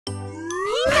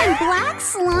pink and black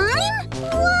slime?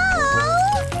 Whoa!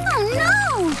 Oh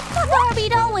no! The Barbie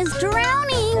doll was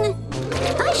drowning!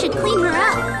 I should clean her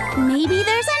up. Maybe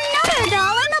there's another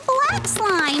doll in the black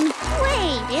slime.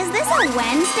 Wait, is this a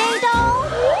Wednesday doll?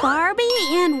 Barbie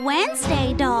and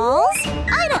Wednesday dolls?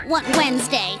 I don't want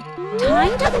Wednesday.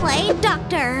 Time to play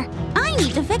doctor. I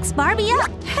need to fix Barbie up.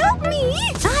 Help me!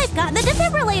 I've got the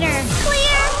defibrillator.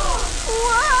 Clear!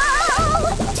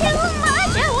 Whoa! Too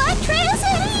much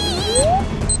electricity!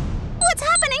 What's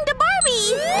happening to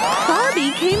Barbie?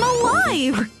 Barbie came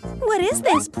alive! What is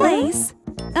this place?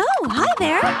 Oh, hi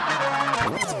there!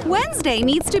 Wednesday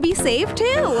needs to be saved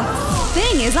too!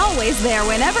 Thing is always there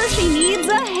whenever she needs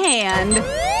a hand!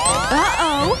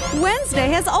 Uh-oh! Wednesday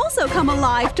has also come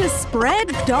alive to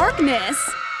spread darkness!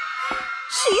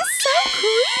 She's so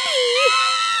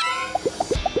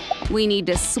creepy! We need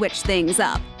to switch things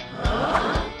up.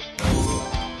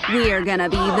 We're gonna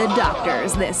be the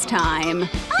doctors this time.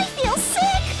 I feel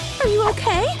sick! Are you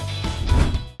okay?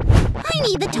 I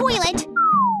need the toilet!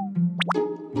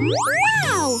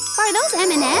 Wow! Are those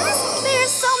M&Ms?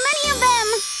 There's so many of them!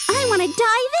 I want to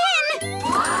dive in!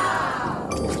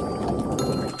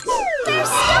 They're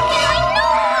stuck in my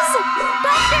nose!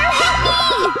 Doctor, help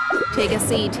me! Take a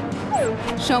seat.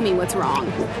 Show me what's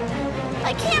wrong.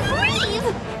 I can't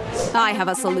breathe! I have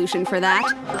a solution for that.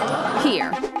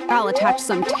 Here, I'll attach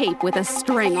some tape with a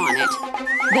string on it.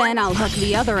 Then I'll hook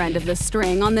the other end of the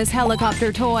string on this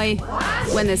helicopter toy.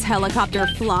 When this helicopter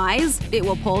flies, it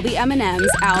will pull the M&Ms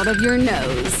out of your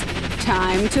nose.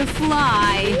 Time to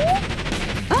fly!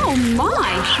 Oh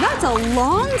my! That's a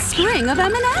long string of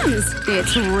M&Ms!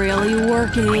 It's really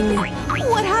working.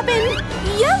 What happened?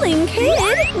 Yelling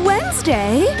kid?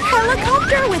 Wednesday?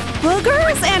 Helicopter with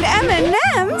boogers and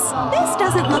M&Ms? This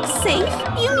doesn't look safe.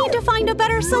 You need to find a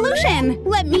better solution.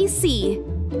 Let me see.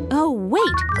 Oh, wait.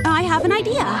 I have an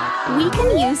idea. We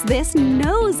can use this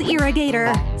nose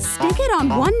irrigator. Stick it on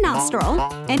one nostril,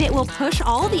 and it will push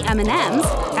all the M&Ms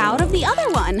out of the other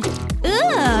one.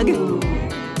 Ugh!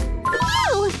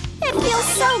 Phew! It feels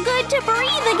so good to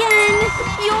breathe again!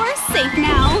 You're safe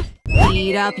now.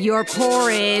 Eat up your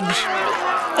porridge. Ew!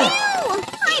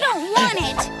 I don't want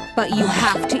it! But you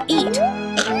have to eat.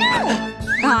 No!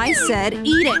 I said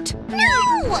eat it.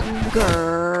 No!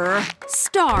 Grrr.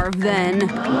 Starve then.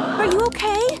 Are you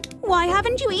okay? Why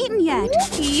haven't you eaten yet?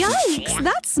 Yikes!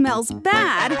 That smells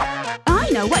bad. I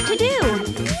know what to do.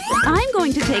 I'm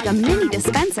going to take a mini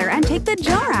dispenser and take the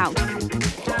jar out.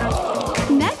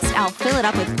 Next, I'll fill it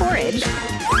up with porridge.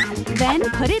 Then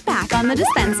put it back on the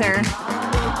dispenser.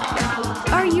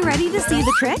 Are you ready to see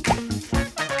the trick?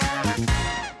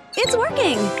 It's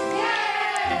working!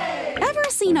 Ever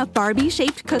seen a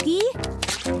Barbie-shaped cookie?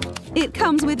 It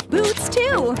comes with boots,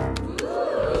 too!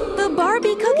 The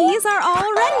Barbie cookies are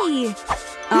all ready!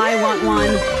 I want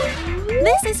one.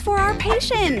 This is for our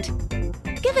patient.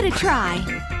 Give it a try.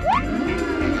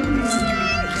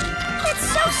 It's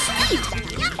so sweet!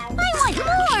 I want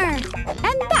more!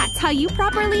 And that's how you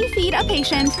properly feed a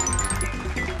patient.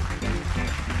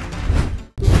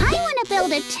 I want to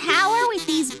build a tower with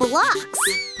these blocks.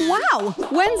 Wow!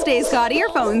 Wednesday's got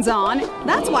earphones on.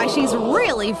 That's why she's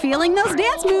really feeling those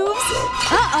dance moves.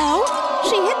 Uh-oh!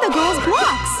 She hit the girl's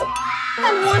blocks.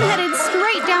 And one headed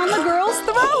straight down the girl's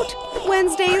throat.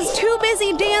 Wednesday's too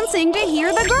busy dancing to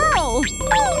hear the girl.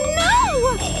 Oh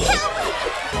no! Help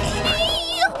me!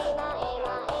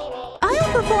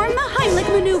 I'll perform the Heimlich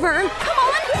maneuver. Come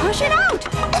on, push it out.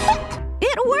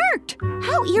 It worked!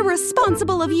 How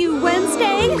irresponsible of you,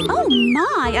 Wednesday! Oh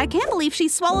my, I can't believe she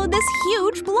swallowed this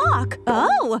huge block.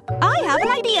 Oh, I have an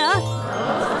idea.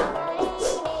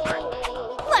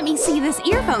 Let me see this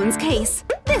earphones case.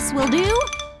 This will do.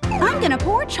 I'm gonna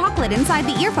pour chocolate inside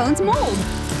the earphones mold.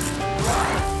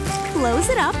 Close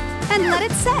it up and let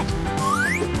it set.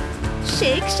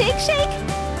 Shake, shake, shake.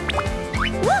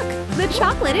 Look, the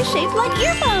chocolate is shaped like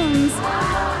earphones.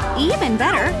 Even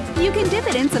better, you can dip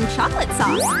it in some chocolate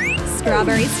sauce,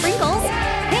 strawberry sprinkles,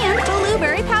 and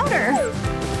blueberry powder.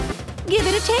 Give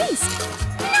it a taste.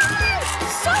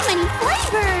 So many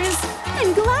flavors!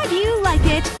 I'm glad you like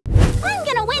it. I'm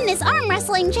gonna win this arm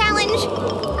wrestling challenge!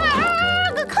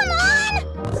 Arrgh, come on!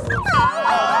 Oh, I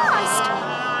lost!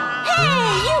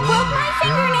 Hey, you broke my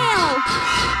fingernail!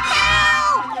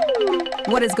 Help!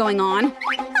 What is going on?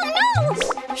 Oh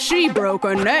no! She broke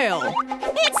a nail.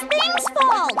 It's Thing's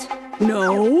fault!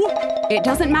 No, it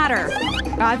doesn't matter.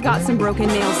 I've got some broken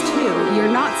nails too.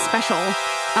 You're not special.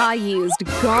 I used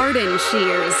garden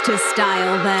shears to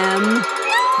style them.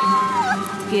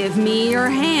 No! Give me your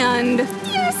hand.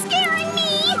 You're scaring me!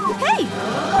 Hey,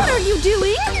 what are you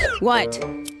doing? What?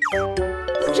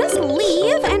 Just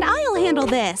leave and I'll handle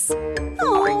this.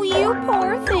 Oh, you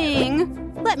poor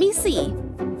thing. Let me see.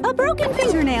 A broken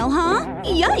fingernail, huh?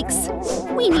 Yikes!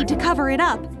 We need to cover it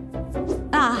up.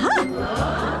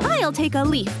 Aha! I'll take a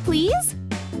leaf, please.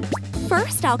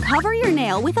 First, I'll cover your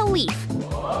nail with a leaf.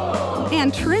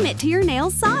 And trim it to your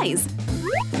nail's size.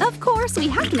 Of course, we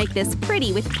have to make this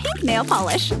pretty with pink nail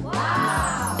polish.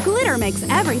 Glitter makes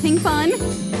everything fun.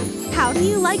 How do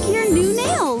you like your new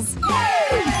nails?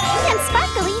 And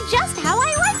sparkly just how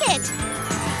I like it!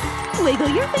 Wiggle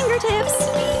your fingertips.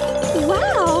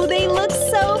 Wow, they look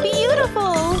so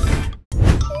beautiful.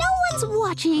 No one's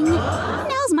watching.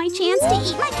 Now's my chance to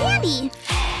eat my candy.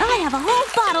 I have a whole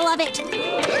bottle of it.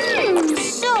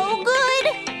 So good!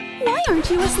 Why aren't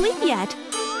you asleep yet?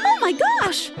 Oh my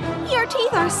gosh! Your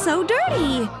teeth are so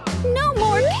dirty. No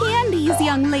more candies,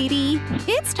 young lady.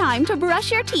 It's time to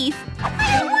brush your teeth.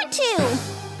 I don't want to.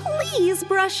 Please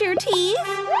brush your teeth.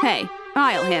 Hey,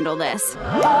 I'll handle this.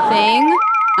 Thing,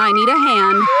 I need a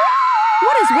hand.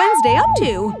 What is Wednesday up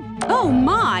to? Oh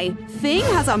my! Thing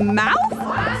has a mouth?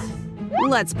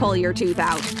 Let's pull your tooth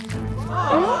out.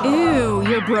 Ew,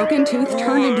 your broken tooth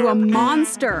turned into a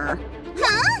monster.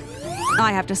 Huh?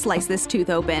 I have to slice this tooth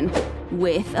open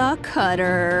with a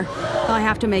cutter. I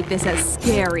have to make this as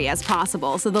scary as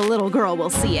possible so the little girl will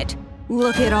see it.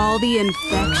 Look at all the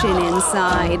infection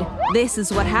inside. This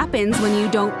is what happens when you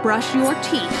don't brush your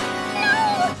teeth.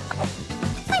 No!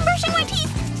 I'm brushing my teeth!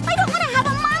 I don't want to have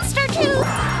a monster tooth!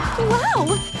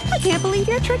 Wow! I can't believe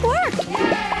your trick worked!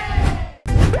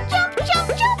 Jump,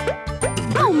 jump, jump!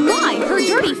 Oh my! Her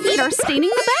dirty feet are staining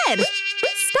the bed!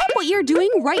 Stop what you're doing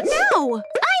right now!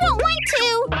 I don't want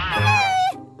to!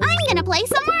 I'm gonna play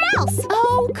somewhere else!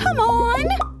 Oh, come on!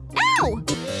 Ow!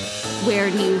 Where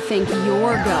do you think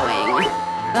you're going?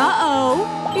 Uh-oh!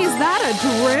 Is that a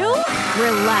drill?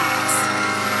 Relax.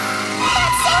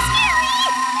 That's so scary!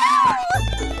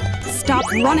 No! Stop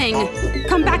running!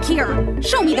 Come back here!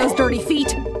 Show me those dirty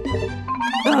feet!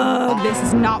 Ugh, this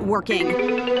is not working.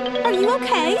 Are you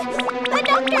okay? The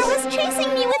doctor was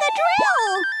chasing me with a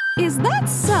drill! Is that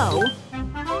so?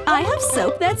 I have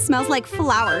soap that smells like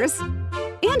flowers.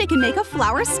 And it can make a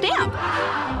flower stamp.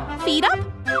 Feet up?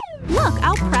 Look,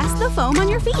 I'll press the foam on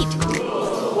your feet.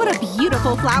 What a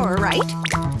beautiful flower, right?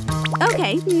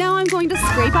 Okay, now I'm going to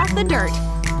scrape off the dirt.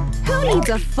 Who needs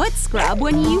a foot scrub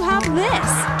when you have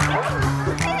this?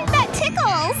 That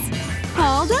tickles!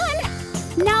 All done!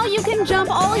 Now you can jump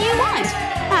all you want,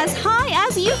 as high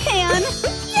as you can!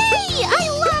 Yay! I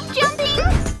love jumping!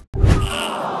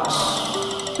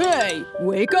 Hey,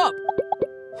 wake up!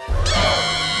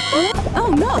 Oh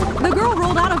no! The girl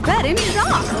rolled out of bed in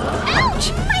shock!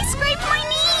 Ouch! I scraped my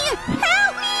knee!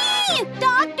 Help me!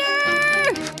 Doctor!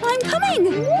 I'm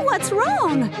coming! What's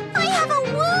wrong? I have a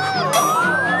wound!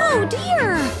 Oh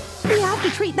dear! We have to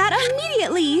treat that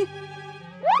immediately!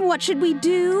 What should we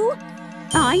do?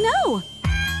 I know!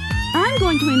 I'm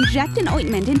going to inject an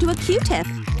ointment into a Q-tip.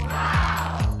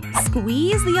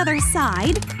 Squeeze the other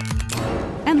side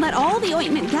and let all the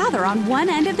ointment gather on one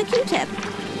end of the Q-tip.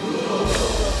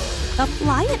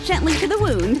 Apply it gently to the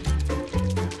wound.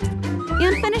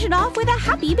 And finish it off with a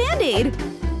happy Band-Aid.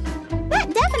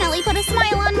 That definitely put a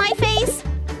smile on my face.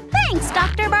 Thanks,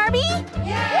 Dr. Barbie!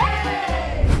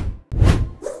 Yay!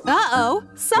 Uh-oh,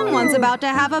 someone's about to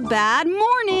have a bad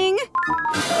morning.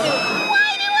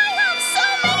 Why do I have so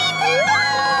many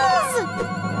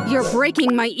pimples? You're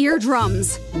breaking my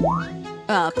eardrums.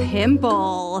 A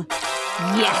pimple.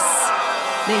 Yes!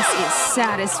 This is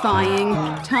satisfying.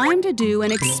 Time to do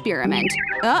an experiment.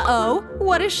 Uh-oh,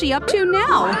 what is she up to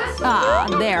now? Ah,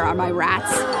 there are my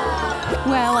rats.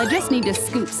 Well, I just need to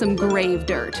scoop some grave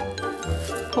dirt.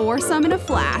 Pour some in a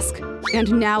flask.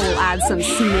 And now we'll add some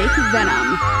snake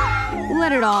venom.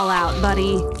 Let it all out,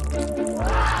 buddy.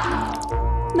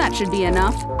 That should be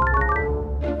enough.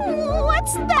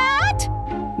 What's that?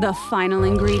 The final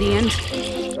ingredient.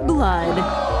 Blood.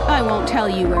 I won't tell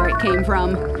you where it came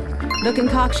from. The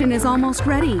concoction is almost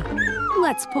ready.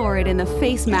 Let's pour it in the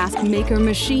face mask maker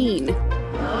machine.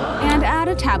 And add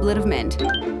a tablet of mint.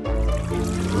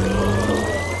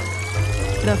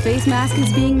 The face mask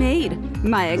is being made.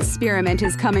 My experiment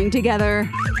is coming together.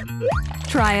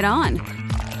 Try it on.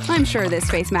 I'm sure this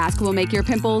face mask will make your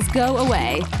pimples go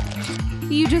away.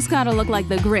 You just gotta look like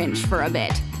the Grinch for a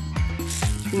bit.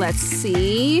 Let's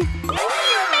see. You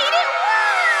made it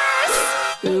worse!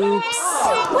 Oops.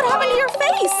 What happened to your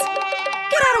face?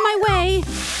 Get out of my way!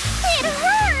 It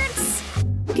hurts!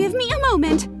 Give me a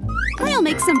moment. I'll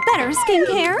make some better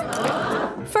skincare.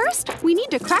 First, we need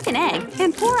to crack an egg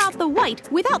and pour out the white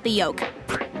without the yolk.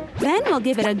 Then we'll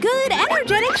give it a good,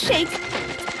 energetic shake.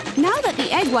 Now that the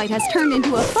egg white has turned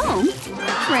into a foam,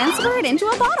 transfer it into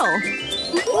a bottle.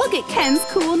 Look at Ken's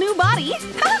cool new body.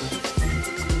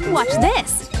 Watch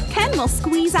this. Ken will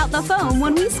squeeze out the foam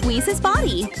when we squeeze his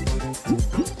body.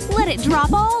 Let it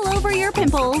drop all over your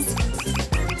pimples.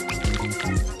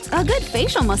 A good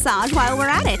facial massage while we're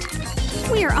at it.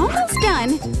 We are almost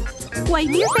done. Wipe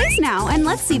your face now and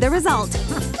let's see the result.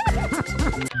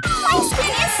 My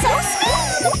skin is so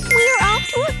smooth! We're off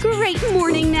to a great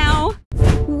morning now.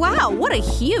 Wow, what a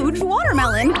huge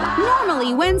watermelon!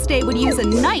 Normally, Wednesday would use a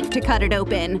knife to cut it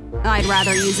open. I'd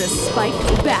rather use a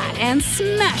spiked bat and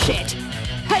smash it.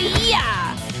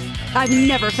 Hi-ya! I've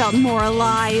never felt more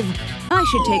alive. I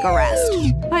should take a rest.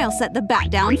 I'll set the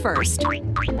bat down first.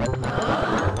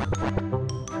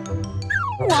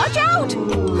 Watch out!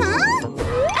 Huh?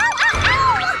 Ow, ow,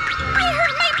 ow! I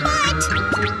hurt my butt!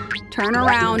 Turn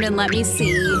around and let me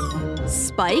see.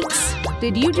 Spikes?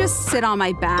 Did you just sit on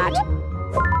my bat?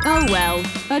 Oh well,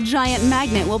 a giant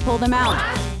magnet will pull them out.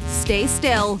 Stay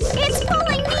still. It's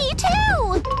pulling me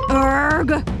too!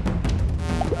 Urgh!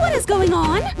 What is going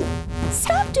on?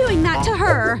 Stop doing that to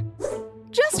her!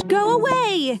 Just go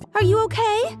away! Are you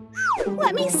okay?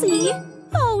 Let me see.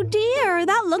 Oh dear,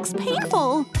 that looks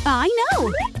painful. I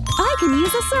know. I can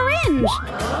use a syringe.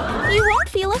 You won't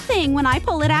feel a thing when I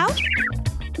pull it out.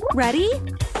 Ready?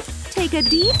 Take a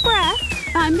deep breath.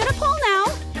 I'm gonna pull now.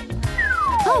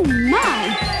 Oh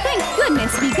my! Thank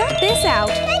goodness we got this out!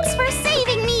 Thanks for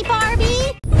saving me,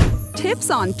 Barbie!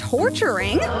 Tips on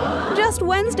torturing? Just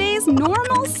Wednesday's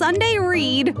normal Sunday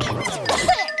read.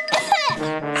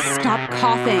 Stop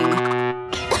coughing.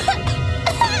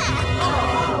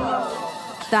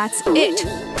 That's it!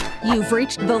 You've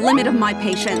reached the limit of my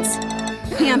patience.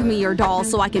 Hand me your doll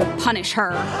so I can punish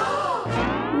her.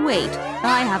 Wait,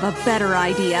 I have a better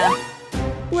idea.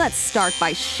 Let's start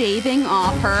by shaving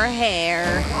off her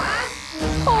hair.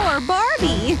 Poor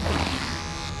Barbie!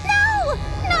 No!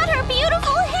 Not her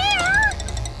beautiful hair!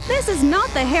 This is not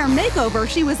the hair makeover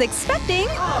she was expecting.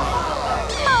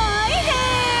 My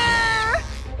hair!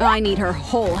 I need her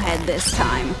whole head this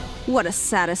time. What a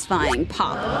satisfying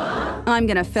pop. I'm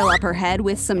gonna fill up her head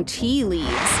with some tea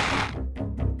leaves.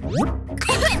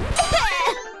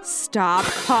 Stop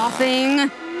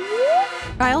coughing.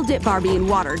 I'll dip Barbie in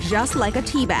water just like a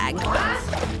tea bag.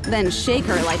 Then shake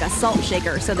her like a salt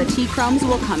shaker so the tea crumbs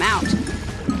will come out.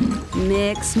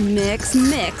 Mix, mix,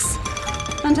 mix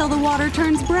until the water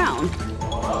turns brown.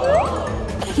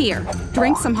 Here,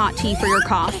 drink some hot tea for your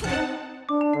cough.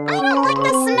 I don't like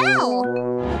the smell!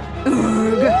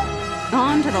 Ugh.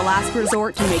 On to the last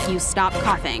resort to make you stop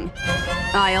coughing.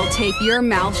 I'll tape your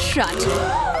mouth shut.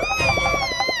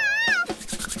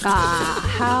 Ah,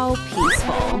 how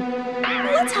peaceful.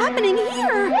 What's happening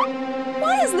here?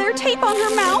 Why is there tape on her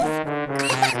mouth?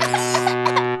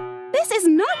 This is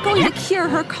not going to cure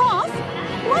her cough.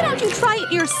 Why don't you try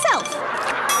it yourself?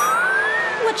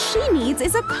 What she needs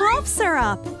is a cough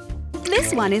syrup.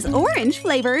 This one is orange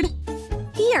flavored.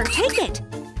 Here, take it.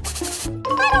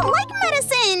 I don't like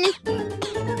medicine!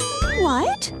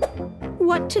 What?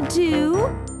 What to do?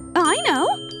 I know!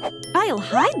 I'll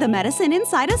hide the medicine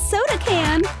inside a soda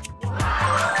can.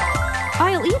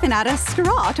 I'll even add a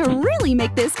straw to really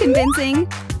make this convincing.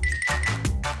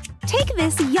 Take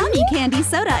this yummy candy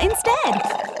soda instead.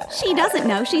 She doesn't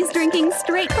know she's drinking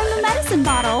straight from the medicine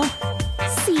bottle.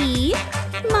 See?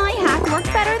 My hack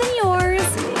worked better than yours.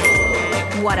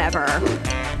 Whatever.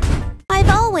 I've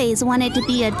always wanted to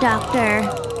be a doctor.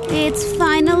 It's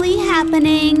finally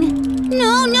happening.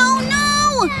 No, no,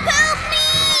 no! Help me!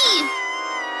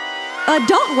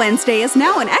 Adult Wednesday is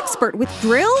now an expert with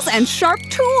drills and sharp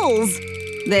tools.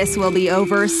 This will be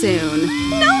over soon.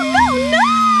 No, no, no!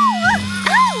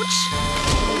 Ouch!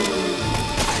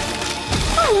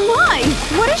 Oh my!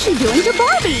 What is she doing to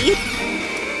Barbie?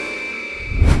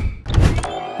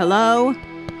 Hello?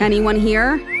 Anyone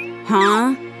here?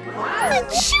 Huh?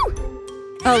 Achoo!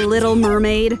 A little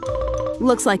mermaid?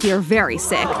 Looks like you're very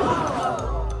sick.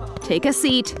 Take a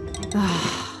seat.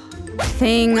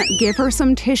 Thing, give her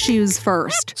some tissues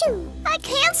first. Achoo! I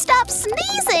can't stop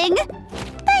sneezing!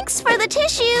 Thanks for the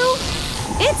tissue!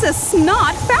 It's a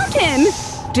snot fountain!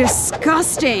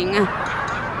 Disgusting!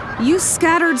 You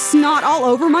scattered snot all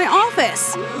over my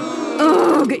office!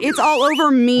 Ugh, it's all over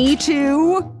me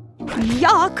too!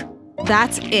 Yuck!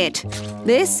 That's it.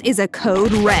 This is a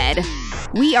code red.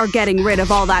 We are getting rid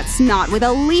of all that snot with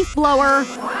a leaf blower.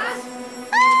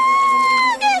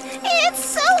 It's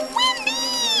so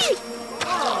windy!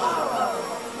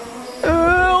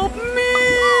 Help me!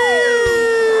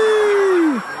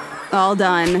 All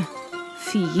done.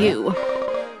 Phew.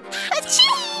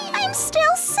 Achoo! I'm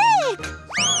still sick!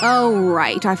 Oh,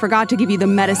 right. I forgot to give you the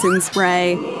medicine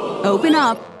spray. Open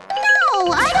up.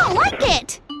 No, I don't like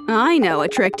it. I know a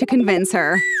trick to convince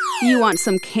her. You want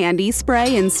some candy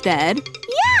spray instead?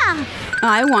 Yeah.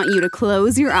 I want you to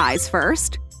close your eyes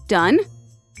first. Done?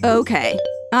 Okay.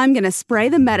 I'm gonna spray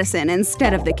the medicine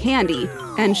instead of the candy,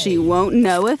 and she won't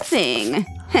know a thing.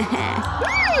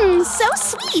 So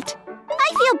sweet. I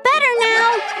feel better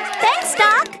now. Thanks,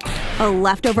 Doc. A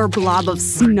leftover blob of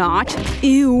snot?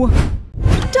 Ew.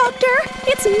 Doctor,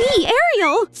 it's me,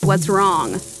 Ariel. What's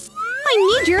wrong?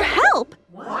 I need your help.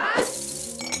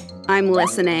 I'm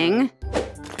listening.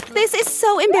 This is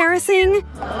so embarrassing. Look,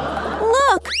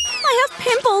 I have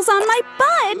pimples on my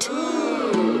butt.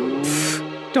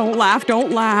 Don't laugh,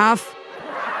 don't laugh.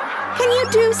 Can you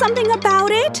do something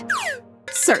about it?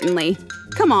 Certainly.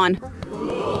 Come on.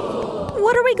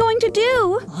 What are we going to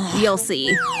do? You'll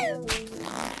see.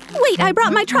 Wait, I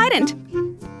brought my trident.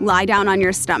 Lie down on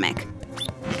your stomach.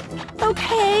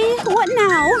 Okay, what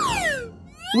now?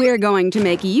 We're going to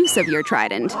make use of your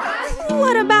trident.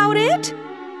 What about it?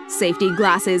 Safety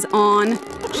glasses on.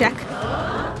 Check.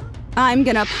 I'm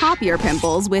gonna pop your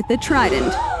pimples with the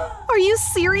trident. Are you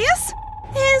serious?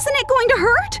 Isn't it going to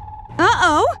hurt?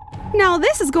 Uh-oh! Now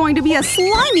this is going to be a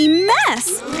slimy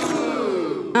mess!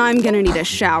 I'm gonna need a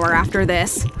shower after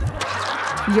this.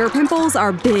 Your pimples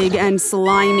are big and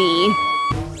slimy.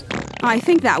 I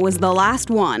think that was the last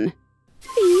one.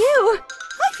 Phew!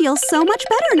 I feel so much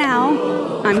better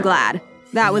now. I'm glad.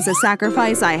 That was a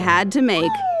sacrifice I had to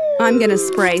make. I'm gonna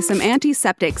spray some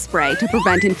antiseptic spray to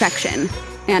prevent infection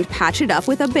and patch it up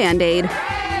with a Band-Aid. Wow!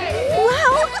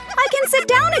 I can sit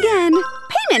down again!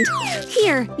 Payment!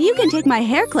 Here, you can take my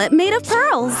hair clip made of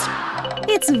pearls.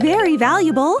 It's very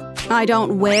valuable. I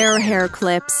don't wear hair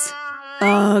clips.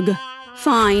 Ugh.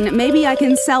 Fine, maybe I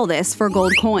can sell this for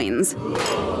gold coins.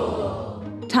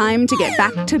 Time to get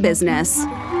back to business.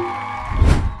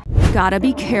 Gotta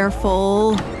be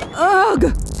careful. Ugh!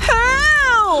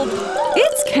 Help!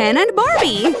 It's Ken and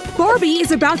Barbie! Barbie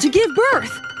is about to give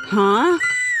birth! Huh?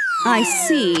 I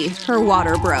see. Her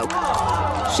water broke.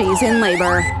 She's in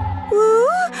labor. Ooh.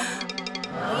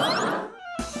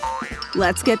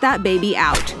 Let's get that baby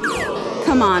out.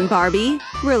 Come on, Barbie.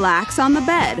 Relax on the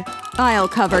bed. I'll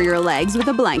cover your legs with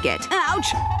a blanket.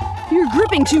 Ouch! You're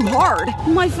gripping too hard.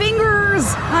 My fingers!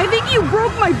 I think you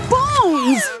broke my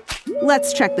bones!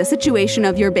 Let's check the situation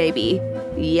of your baby.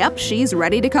 Yep, she's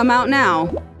ready to come out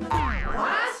now.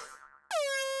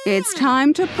 It's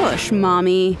time to push,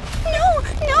 Mommy. No,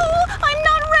 I'm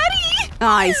not ready!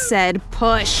 I said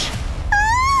push.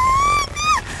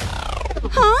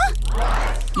 Huh?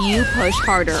 You push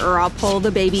harder or I'll pull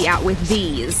the baby out with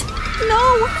these.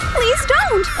 No, please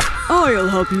don't! I'll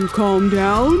help you calm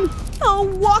down. A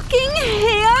walking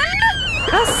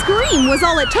hand? A scream was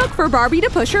all it took for Barbie to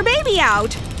push her baby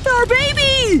out. Our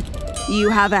baby! You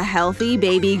have a healthy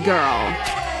baby girl.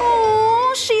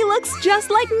 Oh, she looks just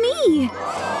like me.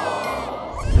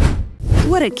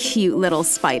 What a cute little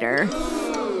spider.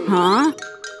 Huh?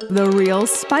 The real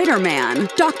Spider-Man.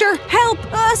 Doctor, help!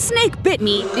 A snake bit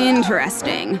me.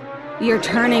 Interesting. You're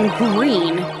turning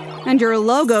green. And your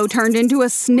logo turned into a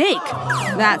snake.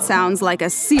 That sounds like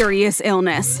a serious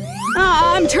illness.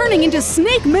 I'm turning into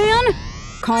Snake Man!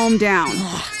 Calm down.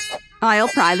 I'll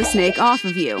pry the snake off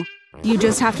of you. You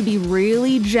just have to be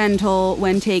really gentle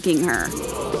when taking her.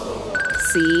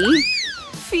 See?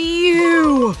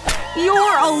 Phew!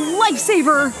 You're a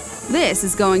lifesaver! This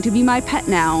is going to be my pet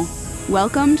now.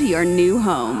 Welcome to your new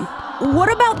home.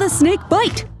 What about the snake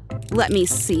bite? Let me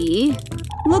see.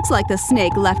 Looks like the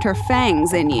snake left her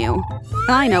fangs in you.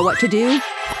 I know what to do.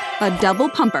 A double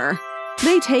pumper.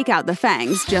 They take out the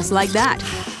fangs just like that.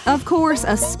 Of course,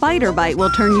 a spider bite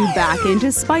will turn you back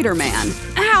into Spider-Man.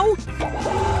 Ow!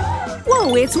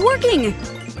 Whoa, it's working!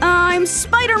 I'm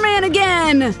Spider-Man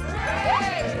again!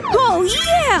 Oh,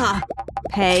 yeah!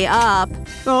 Pay up.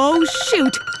 Oh,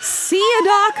 shoot! See ya,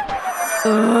 Doc!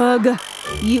 Ugh.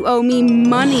 You owe me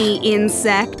money,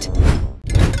 insect.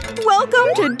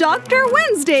 Welcome to Dr.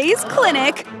 Wednesday's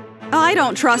clinic. I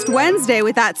don't trust Wednesday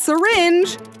with that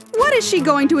syringe. What is she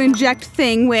going to inject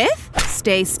thing with?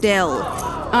 Stay still.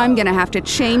 I'm gonna have to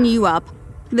chain you up.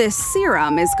 This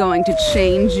serum is going to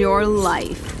change your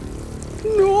life.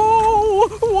 No!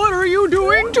 What are you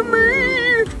doing to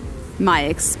me? My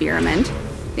experiment.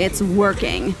 It's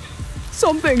working.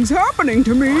 Something's happening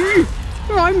to me.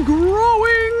 I'm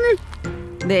growing.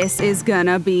 This is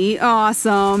gonna be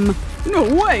awesome. No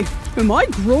way! Am I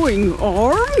growing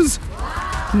arms?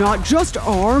 Not just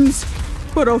arms,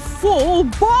 but a full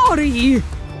body!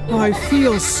 I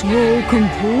feel so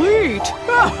complete!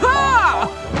 Ha-ha!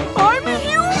 I'm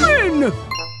human!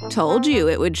 Told you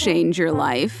it would change your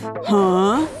life.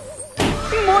 Huh?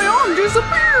 My arm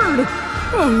disappeared!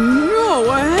 Oh no,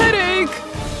 a headache!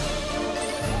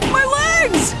 My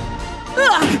legs!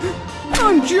 Ugh!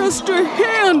 I'm just a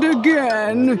hand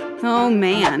again! Oh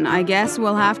man, I guess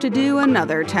we'll have to do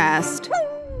another test.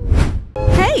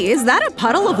 Hey, is that a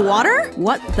puddle of water?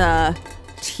 What the…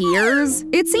 tears?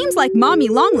 It seems like Mommy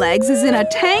Longlegs is in a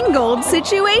tangled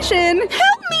situation.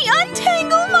 Help me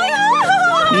untangle my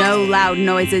arm! No loud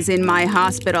noises in my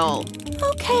hospital.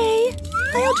 Okay,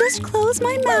 I'll just close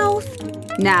my mouth.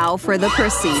 Now for the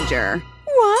procedure.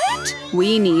 What?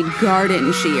 We need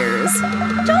garden shears.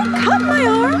 Don't cut my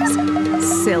arms!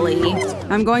 Silly.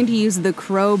 I'm going to use the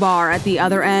crowbar at the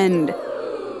other end.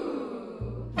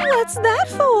 What's that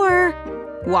for?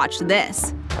 Watch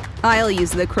this. I'll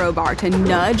use the crowbar to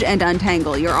nudge and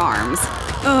untangle your arms.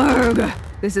 Ugh!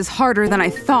 This is harder than I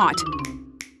thought.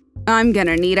 I'm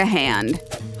gonna need a hand.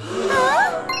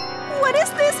 Huh? What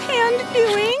is this hand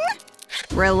doing?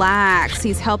 Relax,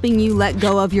 he's helping you let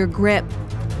go of your grip.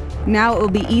 Now it will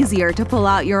be easier to pull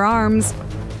out your arms.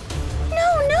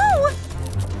 No!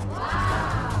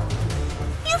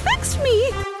 You fixed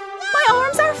me! My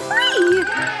arms are free!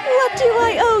 What do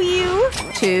I owe you?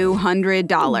 $200.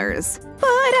 But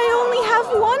I only have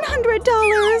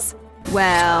 $100.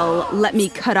 Well, let me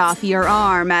cut off your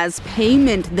arm as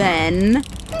payment then.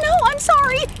 No, I'm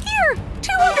sorry. Here,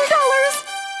 $200.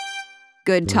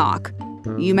 Good talk.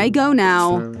 You may go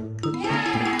now.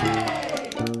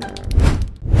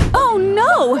 Oh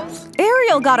no!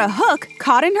 Ariel got a hook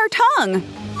caught in her tongue.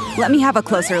 Let me have a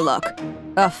closer look.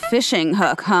 A fishing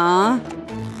hook, huh?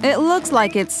 It looks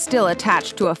like it's still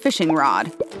attached to a fishing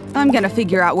rod. I'm gonna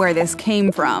figure out where this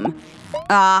came from.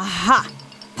 Aha!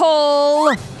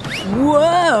 Pull!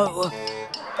 Whoa!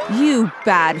 You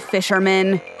bad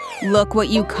fisherman. Look what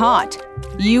you caught.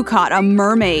 You caught a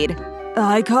mermaid.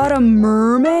 I caught a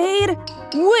mermaid?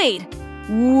 Wait!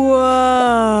 Whoa!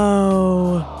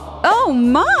 Oh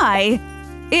my!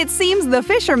 It seems the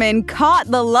fisherman caught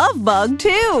the love bug too.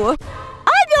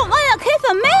 I don't want to kiss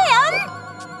a man!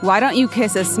 Why don't you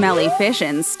kiss a smelly fish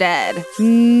instead?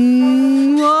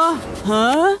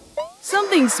 Huh?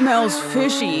 Something smells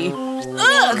fishy.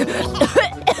 Ugh!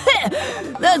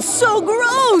 That's so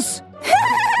gross!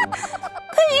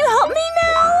 Can you help me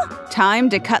now? Time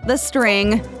to cut the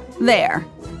string. There.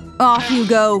 Off you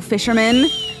go, fisherman.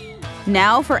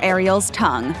 Now for Ariel's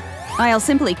tongue. I'll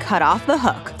simply cut off the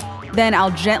hook. Then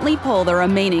I'll gently pull the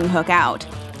remaining hook out.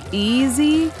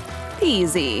 Easy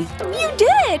peasy. You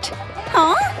did it!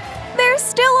 Huh? There's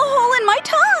still a hole in my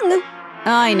tongue!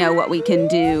 I know what we can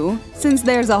do. Since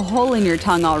there's a hole in your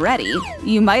tongue already,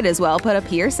 you might as well put a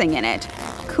piercing in it.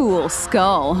 Cool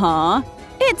skull, huh?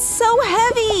 It's so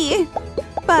heavy!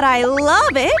 But I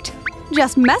love it!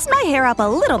 Just mess my hair up a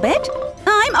little bit.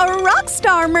 I'm a rock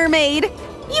star mermaid!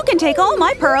 You can take all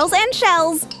my pearls and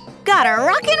shells. Gotta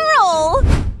rock and roll!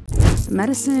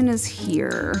 Medicine is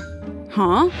here.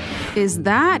 Huh? Is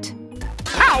that…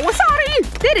 Ow, sorry!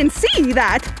 Didn't see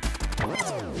that!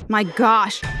 My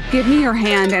gosh, give me your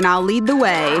hand and I'll lead the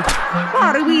way.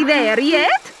 Are we there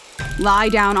yet? Lie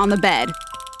down on the bed.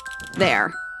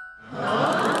 There.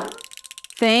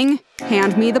 Thing,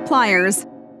 hand me the pliers.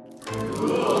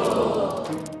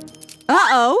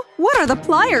 Uh-oh, what are the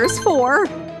pliers for?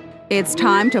 It's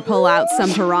time to pull out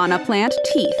some piranha plant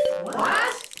teeth.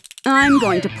 I'm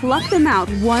going to pluck them out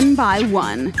one by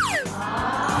one.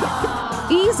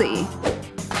 Easy.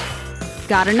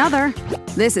 Got another.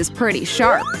 This is pretty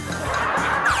sharp.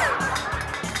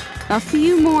 A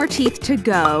few more teeth to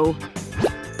go.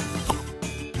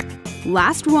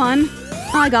 Last one.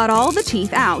 I got all the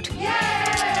teeth out.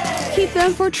 Keep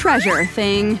them for treasure,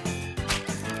 Thing.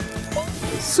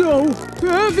 So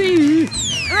heavy!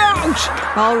 Ouch!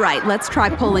 All right, let's try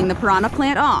pulling the piranha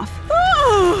plant off.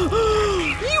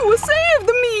 You saved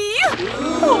me!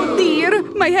 Oh dear,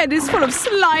 my head is full of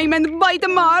slime and bite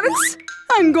marks.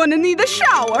 I'm gonna need a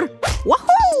shower.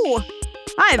 Woohoo!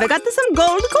 I've got some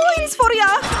gold coins for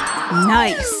ya!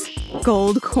 Nice!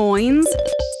 Gold coins?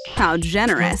 How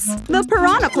generous. The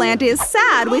piranha plant is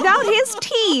sad without his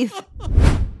teeth.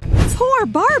 Poor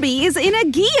Barbie is in a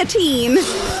guillotine.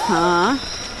 Huh?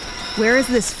 Where is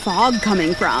this fog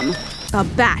coming from? A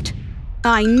bat.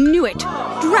 I knew it!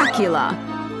 Dracula!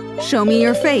 Show me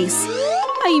your face.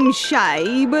 I'm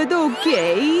shy, but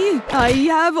okay. I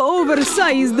have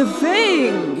oversized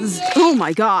fangs. Oh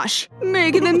my gosh.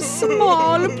 Make them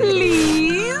small,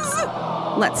 please.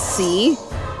 Let's see.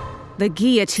 The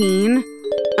guillotine.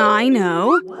 I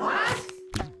know.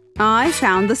 I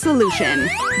found the solution.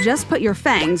 Just put your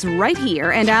fangs right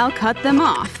here and I'll cut them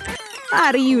off.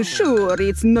 Are you sure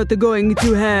it's not going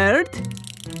to hurt?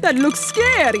 That looks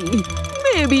scary.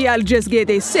 Maybe I'll just get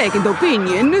a second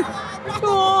opinion.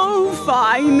 Oh,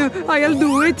 fine. I'll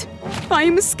do it.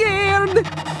 I'm scared.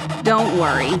 Don't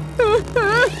worry.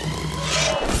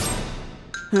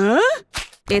 Huh?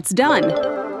 It's done.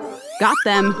 Got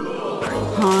them.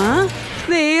 Huh?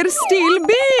 They're still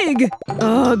big.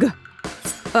 Ugh.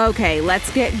 Okay,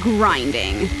 let's get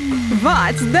grinding.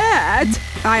 What's that?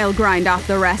 I'll grind off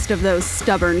the rest of those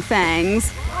stubborn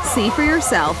fangs. See for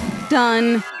yourself.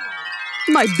 Done.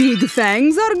 My big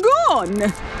fangs are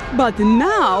gone. But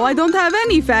now I don't have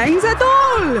any fangs at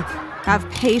all. Have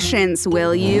patience,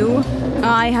 will you?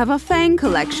 I have a fang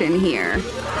collection here.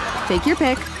 Take your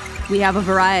pick. We have a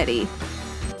variety.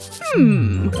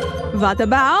 What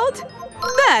about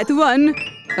that one?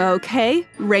 Okay,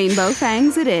 rainbow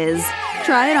fangs it is.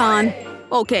 Try it on.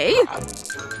 Okay.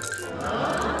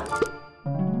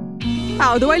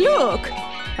 How do I look?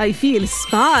 I feel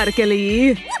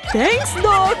sparkly. Thanks,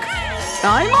 Doc.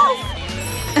 I'm off.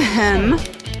 Ahem.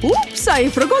 Oops, I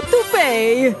forgot to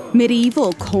pay.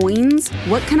 Medieval coins?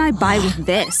 What can I buy with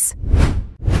this?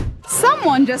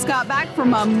 Someone just got back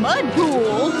from a mud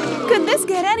pool. Could this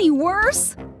get any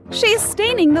worse? She's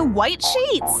staining the white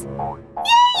sheets.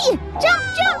 Yay! Jump,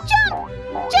 jump, jump!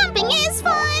 Jumping is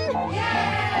fun!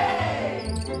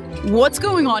 What's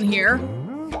going on here?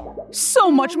 So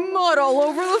much mud all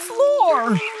over the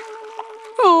floor.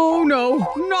 Oh no,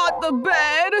 not the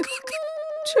bed.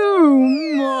 Too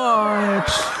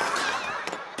much.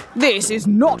 This is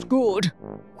not good.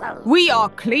 We are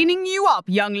cleaning you up,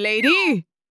 young lady.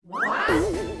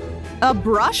 A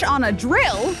brush on a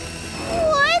drill?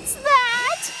 What's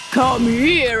that? Come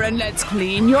here and let's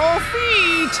clean your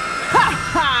feet. Ha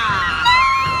ha!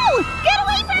 No! Get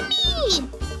away from me!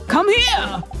 Come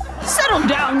here. Settle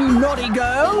down, you naughty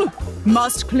girl.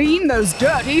 Must clean those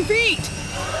dirty feet.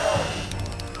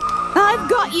 I've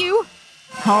got you.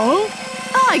 Huh?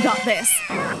 I got this.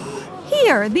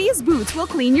 Here, these boots will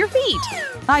clean your feet.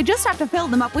 I just have to fill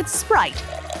them up with Sprite.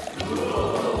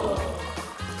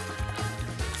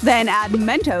 Then add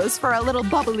Mentos for a little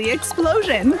bubbly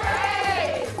explosion.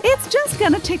 It's just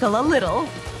gonna tickle a little.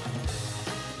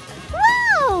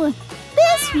 Wow!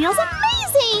 This feels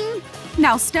amazing!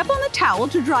 Now step on the towel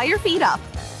to dry your feet up.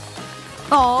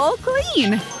 All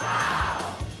clean.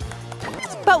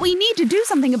 But we need to do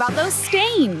something about those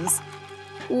stains.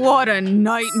 What a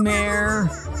nightmare.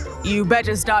 You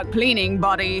better start cleaning,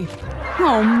 buddy.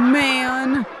 Oh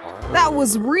man, that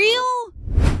was real?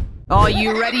 Are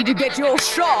you ready to get your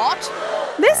shot?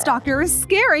 This doctor is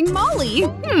scaring Molly.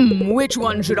 Which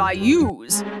one should I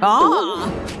use? Ah,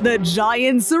 the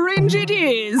giant syringe it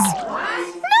is.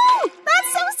 No!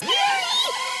 That's so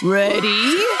scary!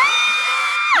 Ready?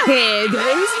 Here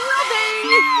goes nothing!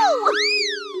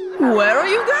 Where are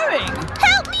you going?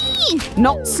 Help me!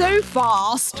 Not so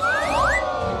fast.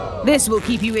 This will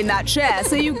keep you in that chair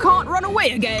so you can't run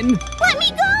away again. Let me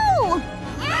go!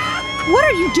 What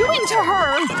are you doing to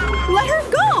her? Let her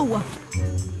go!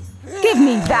 Give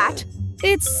me that.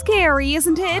 It's scary,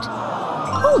 isn't it?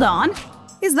 Hold on.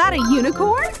 Is that a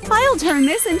unicorn? I'll turn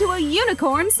this into a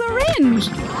unicorn syringe.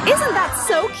 Isn't that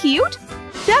so cute?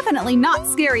 Definitely not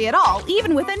scary at all,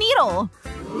 even with a needle.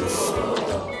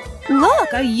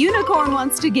 Look, a unicorn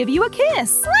wants to give you a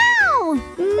kiss. Wow!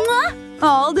 Mwah!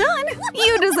 All done.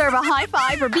 You deserve a high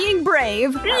five for being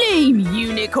brave. Lame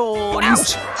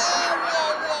unicorns.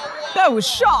 That was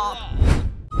sharp.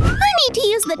 I need to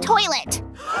use the toilet.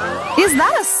 Is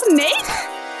that a snake?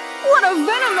 What a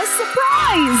venomous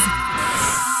surprise!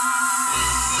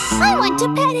 I want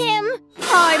to pet him.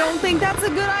 I don't think that's a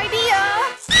good idea.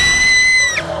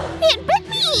 It bit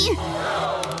me.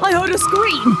 I heard a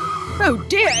scream. Oh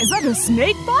dear, is that a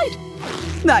snake bite?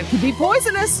 That could be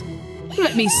poisonous.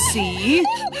 Let me see.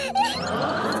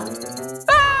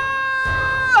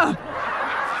 Ah!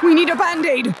 We need a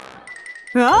band-aid.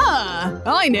 Ah,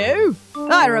 I know.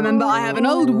 I remember I have an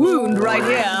old wound right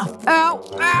here. Ow,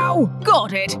 ow,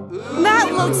 got it.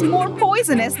 That looks more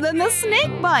poisonous than the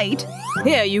snake bite.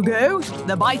 Here you go.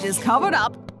 The bite is covered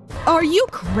up. Are you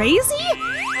crazy?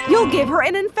 You'll give her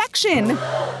an infection.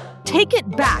 Take it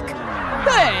back.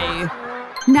 Hey!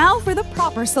 Now for the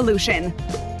proper solution.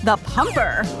 The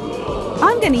pumper.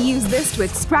 I'm gonna use this to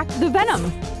extract the venom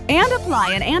and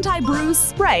apply an anti-bruise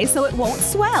spray so it won't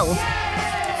swell.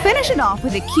 Finish it off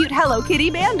with a cute Hello Kitty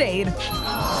Band-Aid.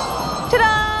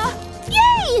 Ta-da!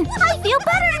 Yay! I feel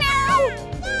better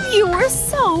now. You were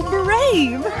so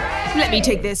brave. Let me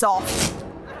take this off.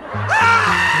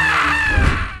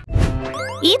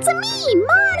 It's me,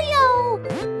 Mario.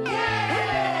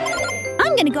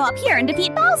 I'm gonna go up here and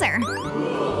defeat Bowser.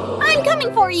 I'm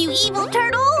coming for you, evil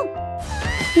turtle.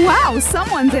 Wow,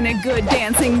 someone's in a good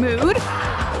dancing mood.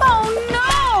 Oh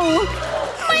no!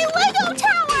 My Lego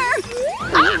tower!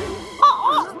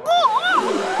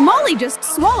 Molly just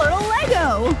swallowed a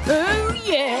Lego! Oh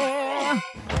yeah!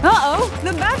 Uh-oh,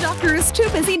 the bad doctor is too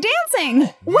busy dancing!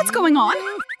 What's going on?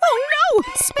 Oh no!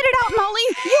 Spit it out, Molly!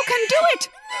 You can do it!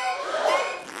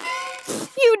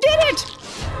 You did it!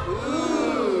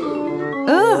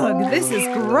 Ugh, this is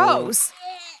gross.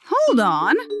 Hold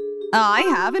on. I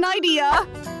have an idea.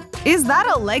 Is that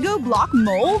a Lego block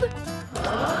mold?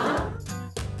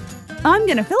 I'm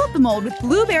gonna fill up the mold with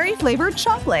blueberry-flavored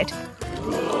chocolate.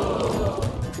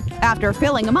 After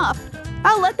filling them up,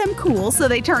 I'll let them cool so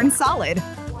they turn solid.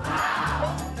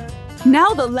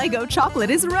 Now the Lego chocolate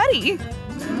is ready!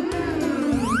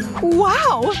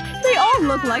 Wow! They all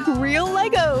look like real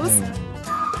Legos!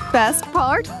 Best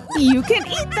part, you can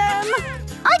eat them!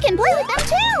 I can play with them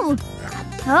too!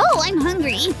 Oh, I'm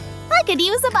hungry. I could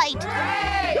use a bite.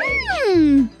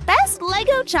 Best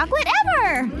Lego chocolate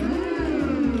ever!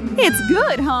 It's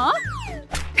good, huh?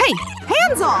 Hey,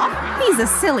 hands off! He's a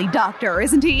silly doctor,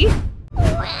 isn't he?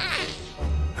 Huh?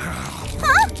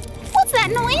 What's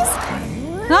that noise?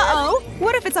 Uh-oh!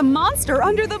 What if it's a monster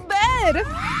under the bed?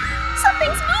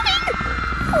 Something's moving!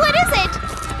 What is it?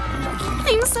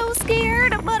 I'm so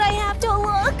scared, but I have to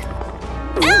look.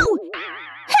 Ow!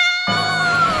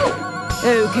 Help!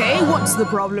 Okay, what's the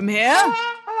problem here?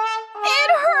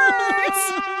 It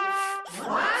hurts!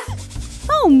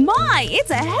 Oh my,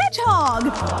 it's a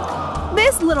hedgehog!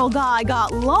 This little guy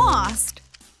got lost.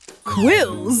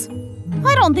 Quills?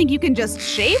 I don't think you can just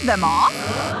shave them off.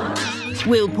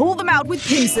 We'll pull them out with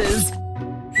pincers.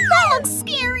 That looks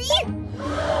scary!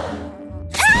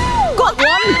 Ow! Got one!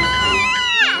 Ah!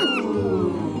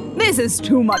 This is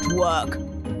too much work.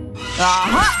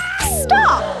 Aha!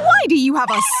 Stop! Why do you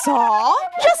have a saw?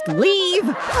 Just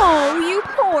leave! Oh, you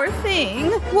poor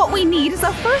thing. What we need is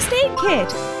a first aid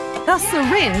kit. A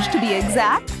syringe, to be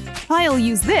exact. I'll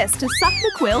use this to suck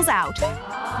the quills out.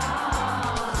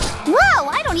 Whoa,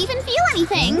 I don't even feel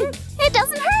anything. It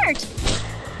doesn't hurt.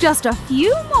 Just a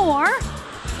few more.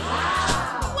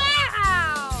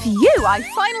 Wow! Phew, I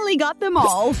finally got them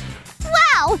all.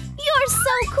 Wow, you're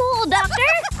so cool, Doctor.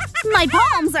 My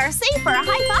palms are safe for a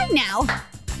high five now.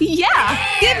 Yeah,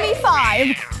 give me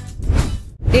 5.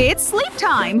 It's sleep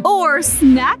time, or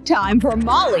snack time for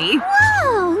Molly.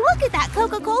 Whoa, look at that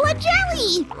Coca-Cola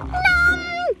jelly.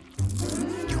 Nom!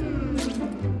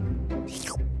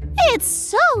 It's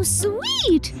so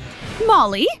sweet.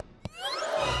 Molly?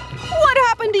 What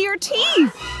happened to your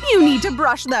teeth? You need to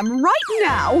brush them right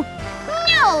now.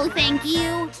 No, thank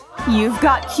you. You've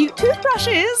got cute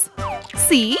toothbrushes.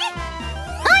 See?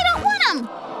 I don't want them.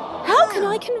 How can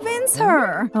I convince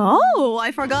her? Oh,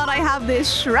 I forgot I have this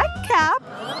Shrek cap.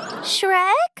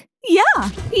 Shrek? Yeah,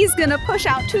 he's gonna push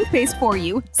out toothpaste for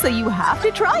you, so you have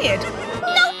to try it.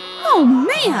 Nope. Oh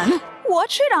man, what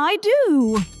should I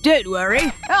do? Don't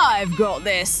worry, I've got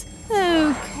this.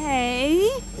 Okay.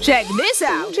 Check this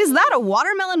out. Is that a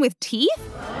watermelon with teeth?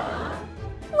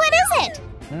 What is it?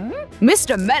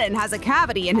 Mr. Melon has a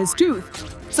cavity in his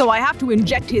tooth, so I have to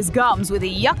inject his gums with a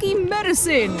yucky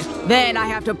medicine. Then I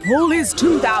have to pull his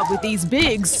tooth out with these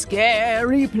big,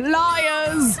 scary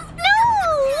pliers.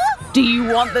 No! Do you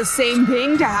want the same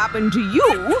thing to happen to you?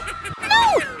 No!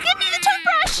 Give me the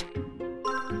toothbrush!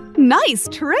 Nice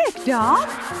trick, Doc.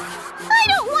 I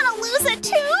don't want to lose a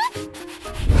tooth!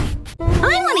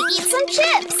 I want to eat some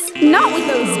chips! Not with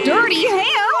those dirty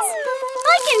hands!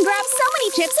 I can grab so many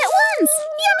chips at once!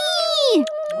 Yummy!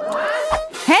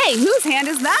 Hey, whose hand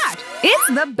is that? It's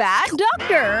the bad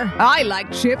doctor! I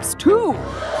like chips too!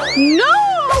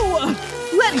 No!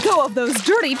 Let go of those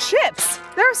dirty chips!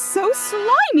 They're so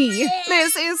slimy!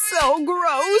 This is so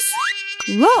gross!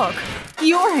 Look!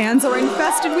 Your hands are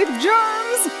infested with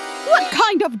germs! What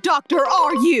kind of doctor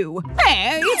are you?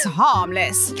 It's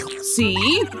harmless.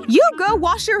 See? You go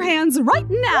wash your hands right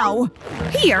now.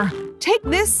 Here, take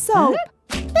this soap.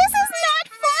 This is not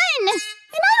fun!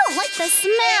 And I don't like the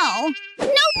smell.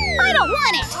 Nope, I don't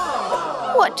want it!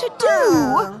 What to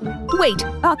do? Wait,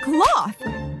 a cloth.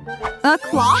 A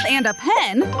cloth and a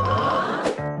pen?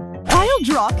 I'll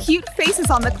draw cute faces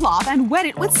on the cloth and wet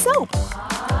it with soap.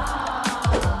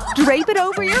 Drape it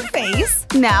over your face.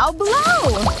 Now blow.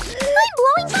 I'm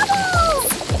blowing bubbles!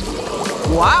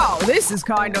 Wow, this is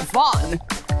kind of fun.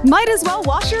 Might as well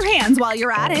wash your hands while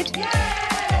you're at it.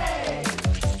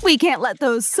 We can't let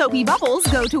those soapy bubbles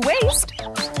go to waste.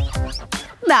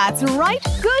 That's right,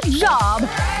 good job.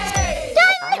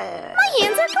 Done! My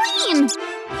hands are clean!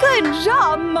 Good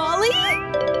job, Molly.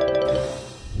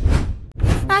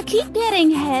 I keep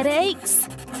getting headaches.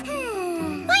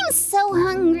 I'm I'm so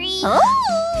hungry.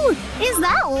 Oh, is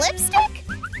that lipstick?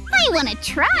 I want to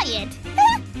try it.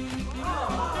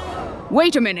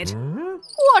 Wait a minute.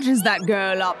 What is that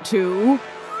girl up to?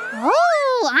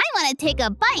 Oh, I want to take a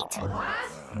bite.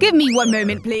 Give me 1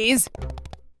 moment, please.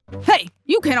 Hey,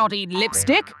 you cannot eat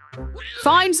lipstick.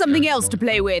 Find something else to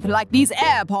play with, like these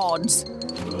AirPods.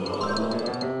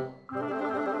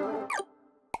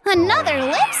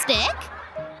 Another lipstick?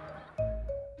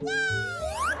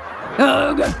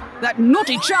 Ugh, that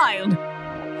naughty child.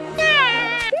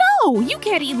 No, you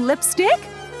can't eat lipstick.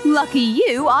 Lucky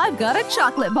you, I've got a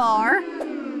chocolate bar.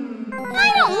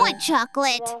 I don't want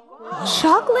chocolate.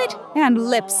 Chocolate and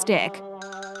lipstick.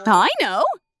 I know.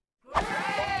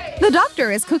 The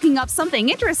doctor is cooking up something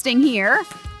interesting here.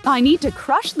 I need to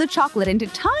crush the chocolate into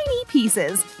tiny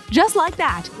pieces, just like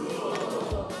that.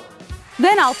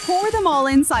 Then I'll pour them all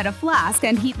inside a flask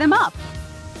and heat them up.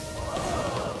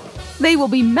 They will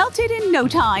be melted in no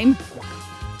time.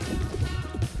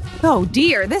 Oh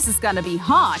dear, this is gonna be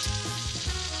hot.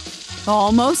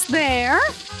 Almost there.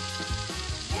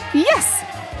 Yes!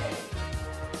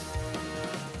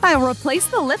 I'll replace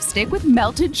the lipstick with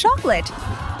melted chocolate.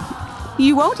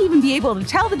 You won't even be able to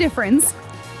tell the difference.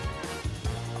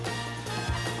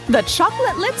 The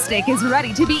chocolate lipstick is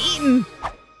ready to be eaten.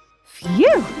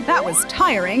 Phew, that was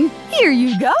tiring. Here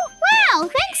you go. Wow,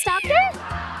 thanks, Doctor.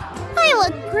 I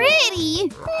look pretty.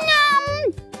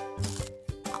 Nom.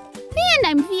 And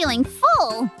I'm feeling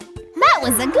full. That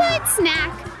was a good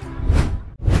snack.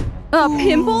 A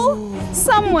pimple?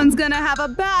 Someone's gonna have a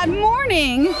bad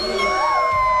morning.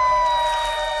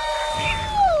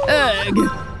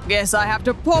 Ugh, guess I have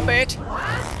to pop it.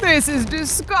 This is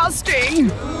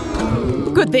disgusting.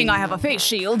 Good thing I have a face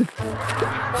shield.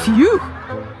 Phew.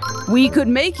 We could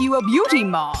make you a beauty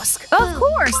mask. Of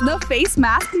course, the face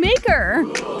mask maker.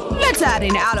 Let's add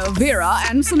in aloe vera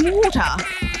and some water.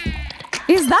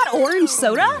 Is that orange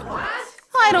soda?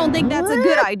 I don't think that's a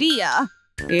good idea.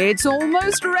 It's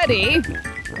almost ready.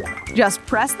 Just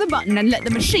press the button and let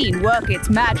the machine work its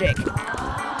magic.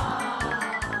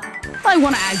 I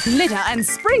want to add glitter and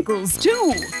sprinkles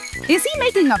too. Is he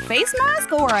making a face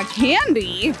mask or a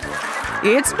candy?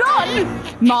 It's done!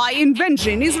 My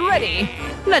invention is ready.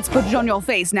 Let's put it on your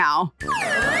face now.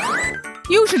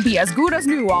 You should be as good as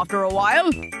new after a while.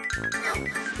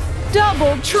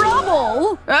 Double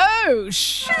trouble! Oh,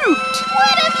 shoot!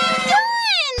 What have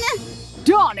you done?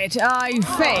 Darn it, I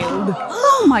failed.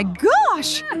 Oh my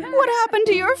gosh! What happened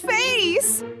to your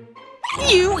face?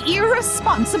 You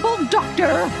irresponsible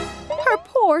doctor! Her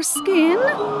poor skin.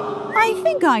 I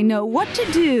think I know what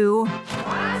to do.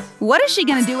 What is she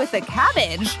gonna do with the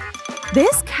cabbage?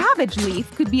 This cabbage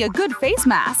leaf could be a good face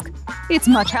mask. It's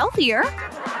much healthier.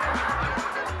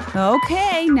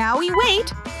 Okay, now we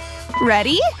wait.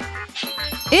 Ready?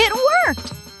 It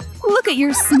worked! Look at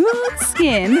your smooth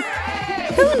skin.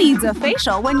 Who needs a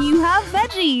facial when you have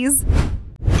veggies?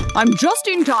 I'm just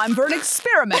in time for an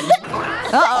experiment.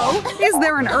 Uh-oh, is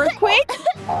there an earthquake?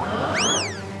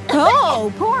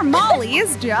 Oh, poor Molly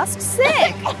is just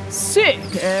sick. Sick,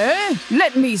 eh?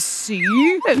 Let me see.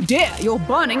 Oh dear, you're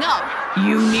burning up.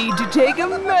 You need to take a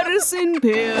medicine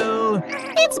pill.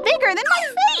 It's bigger than my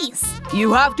face.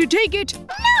 You have to take it.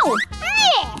 No.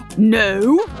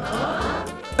 No?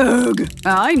 Ugh,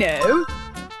 I know.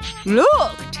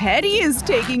 Look, Teddy is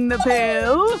taking the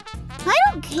pill. I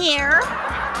don't care.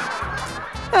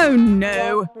 Oh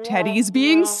no, Teddy's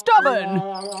being stubborn.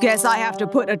 Guess I have to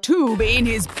put a tube in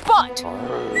his butt.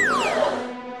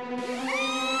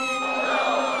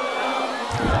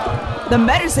 The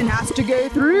medicine has to go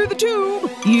through the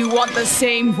tube. You want the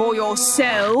same for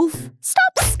yourself?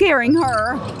 Stop scaring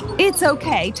her. It's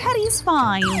okay, Teddy's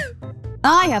fine.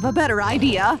 I have a better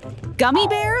idea. Gummy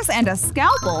bears and a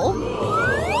scalpel.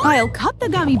 I'll cut the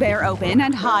gummy bear open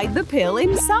and hide the pill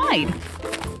inside.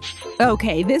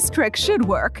 Okay, this trick should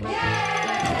work.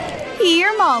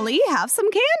 Here, Molly, have some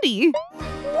candy.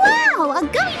 Wow, a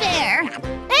gummy bear.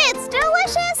 It's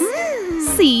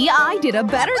delicious. See, I did a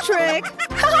better trick.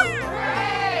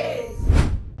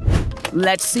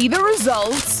 Let's see the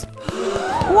results.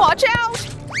 Watch out!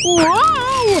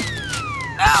 Whoa!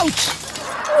 Ouch!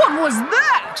 What was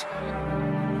that?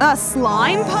 A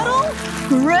slime puddle?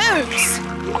 Gross!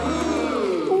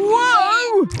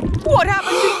 Whoa! What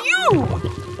happened to you?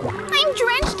 I'm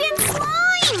drenched in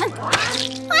slime.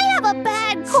 I have a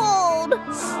bad cold.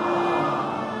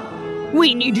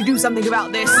 We need to do something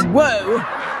about this. Whoa!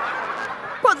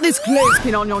 Put this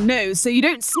clothespin on your nose so you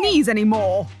don't sneeze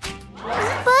anymore.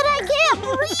 But I can't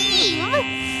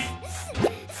breathe.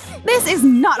 This is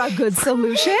not a good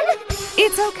solution.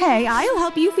 It's okay, I'll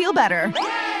help you feel better.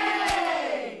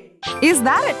 Is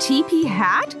that a TP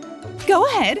hat? Go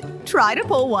ahead, try to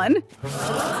pull one.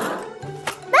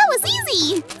 That was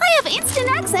easy! I have instant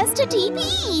access to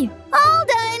TP! All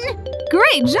done!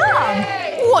 Great job!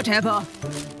 Whatever.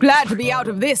 Glad to be out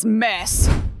of this mess.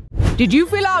 Did you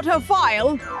fill out her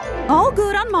file? All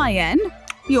good on my end.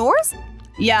 Yours?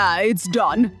 Yeah, it's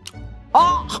done.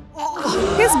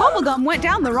 His bubblegum went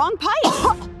down the wrong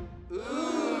pipe.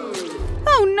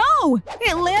 Oh no!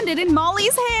 It landed in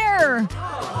Molly's hair!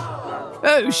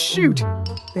 Oh shoot!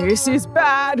 This is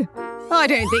bad! I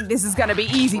don't think this is gonna be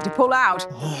easy to pull out.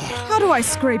 How do I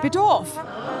scrape it off?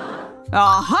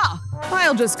 Aha!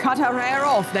 I'll just cut her hair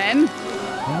off then.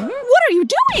 What are you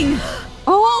doing?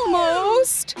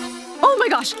 Almost! Oh my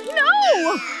gosh,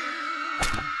 no!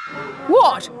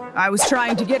 What? I was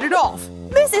trying to get it off.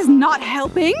 This is not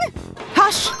helping.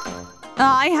 Hush!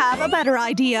 I have a better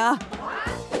idea.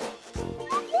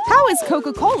 How is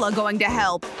Coca-Cola going to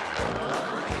help?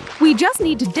 We just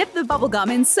need to dip the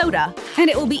bubblegum in soda, and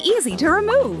it will be easy to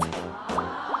remove.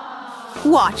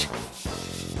 Watch.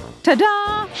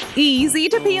 Ta-da! Easy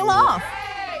to peel off.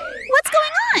 What's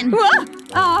going on?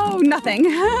 Oh,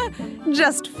 nothing.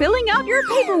 Just filling out your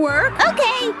paperwork.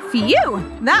 Okay. Phew,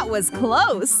 that was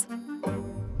close.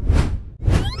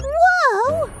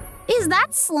 Whoa! Is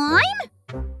that slime?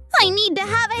 I need to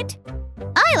have it.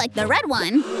 I like the red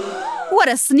one. What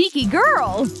a sneaky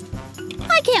girl.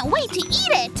 I can't wait to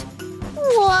eat it.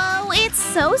 Whoa, it's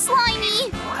so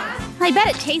slimy. I bet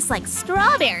it tastes like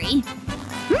strawberry.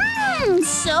 Mmm,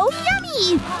 so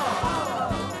yummy.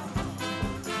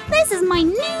 This is my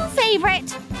new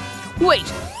favorite.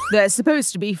 Wait, there's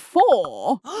supposed to be 4.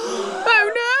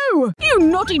 Oh no! You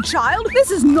naughty child,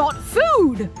 this is not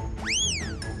food!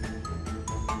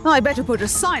 I better put a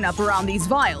sign up around these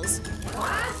vials.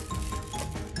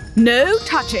 No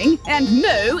touching and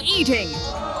no eating.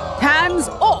 Hands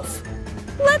off.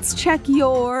 Let's check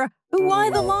your… Why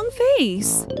the long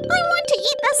face? I want to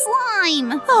eat the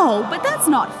slime. Oh, but that's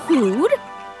not food.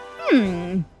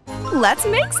 Let's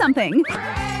make something.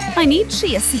 I need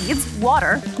chia seeds,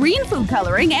 water, green food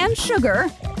coloring, and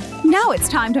sugar. Now it's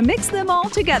time to mix them all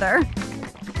together.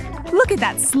 Look at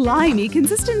that slimy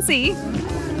consistency.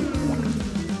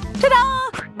 Ta-da!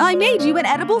 I made you an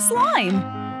edible slime.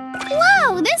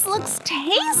 Whoa, this looks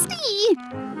tasty.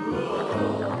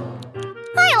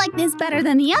 I like this better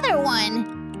than the other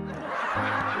one.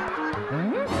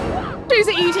 He's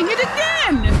eating it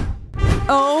again!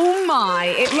 Oh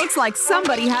my, it looks like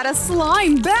somebody had a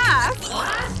slime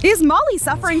bath! Is Molly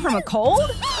suffering from a cold?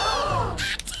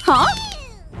 Huh?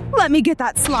 Let me get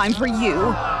that slime for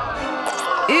you.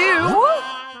 Ew!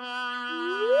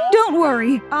 Don't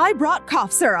worry, I brought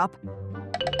cough syrup.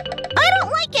 I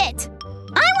don't like it!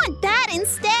 I want that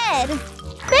instead!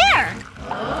 There!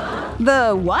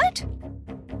 The what?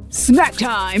 Snack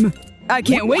time! I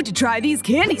can't wait to try these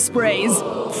candy sprays!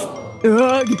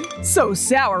 Ugh, so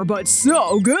sour but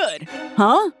so good!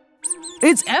 Huh?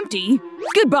 It's empty!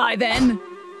 Goodbye then!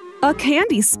 A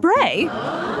candy spray?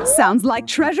 Sounds like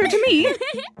treasure to me!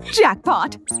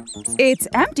 Jackpot! It's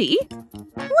empty?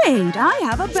 Wait, I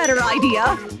have a better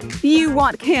idea! You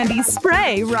want candy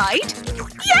spray, right?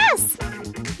 Yes!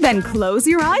 Then close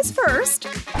your eyes first.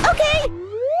 Okay!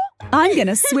 I'm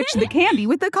gonna switch the candy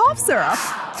with the cough syrup.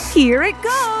 Here it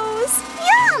goes!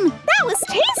 Yum! That was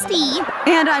tasty!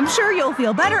 And I'm sure you'll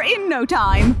feel better in no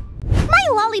time. My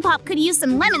lollipop could use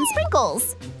some lemon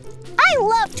sprinkles. I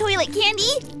love toilet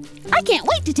candy. I can't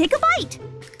wait to take a bite.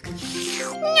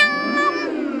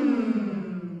 Yum!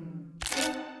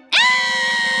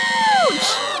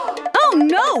 Ouch! Oh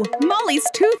no! Molly's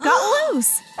tooth got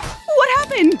loose! What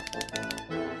happened?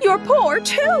 Your poor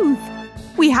tooth!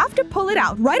 We have to pull it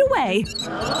out right away.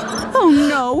 Oh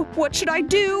no! What should I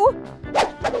do?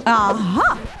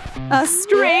 Aha! A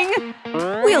string!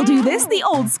 We'll do this the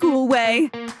old school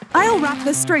way. I'll wrap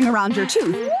the string around your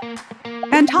tooth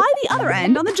and tie the other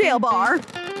end on the jail bar.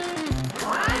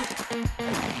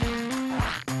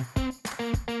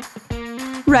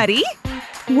 Ready?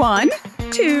 1,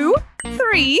 2,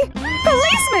 3.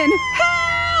 Policeman!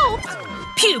 Help!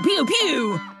 Pew, pew,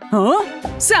 pew!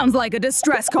 Huh? Sounds like a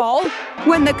distress call.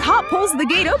 When the cop pulls the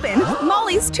gate open,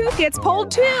 Molly's tooth gets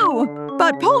pulled too.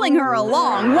 But pulling her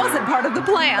along wasn't part of the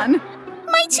plan.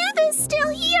 My tooth is still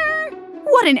here!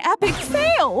 What an epic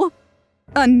fail!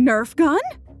 A Nerf gun?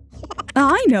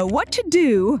 I know what to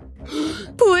do.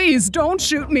 Please don't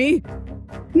shoot me.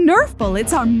 Nerf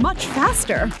bullets are much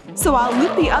faster, so I'll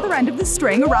loop the other end of the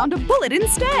string around a bullet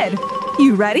instead.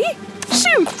 You ready?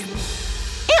 Shoot!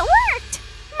 It worked!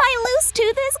 My loose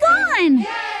tooth is gone!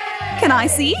 Can I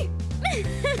see?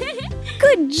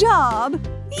 Good job!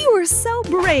 You were so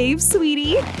brave,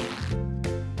 sweetie.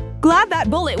 Glad that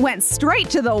bullet went straight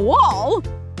to the wall.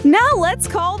 Now let's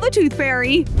call the tooth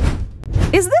fairy.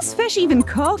 Is this fish even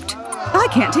cooked? I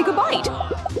can't take a bite.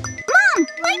 Mom,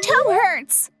 my toe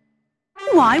hurts.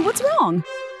 Why? What's wrong?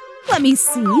 Let me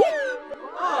see.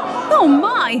 Oh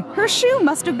my! Her shoe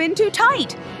must have been too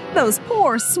tight. Those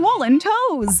poor swollen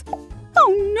toes.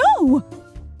 Oh no!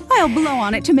 I'll blow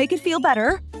on it to make it feel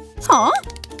better. Huh?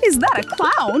 Is that a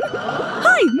clown?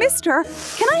 Hi, mister.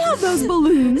 Can I have those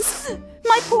balloons?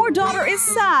 My poor daughter is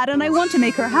sad and I want to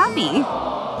make her happy.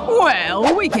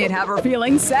 Well, we can't have her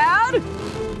feeling sad.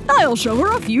 I'll show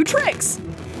her a few tricks.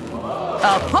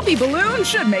 A puppy balloon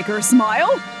should make her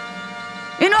smile.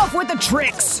 Enough with the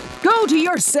tricks! Go to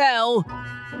your cell!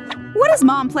 What is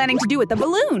Mom planning to do with the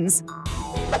balloons?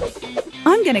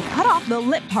 I'm gonna cut off the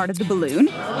lip part of the balloon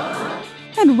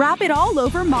and wrap it all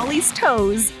over Molly's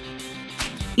toes.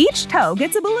 Each toe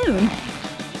gets a balloon.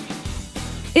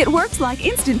 It works like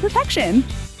instant protection.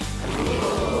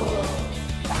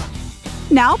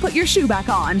 Now put your shoe back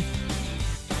on.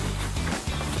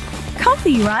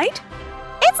 Comfy, right?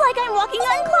 It's like I'm walking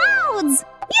on clouds.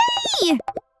 Yay!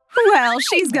 Well,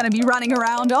 she's gonna be running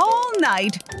around all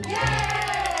night.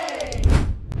 Yay!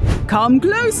 Come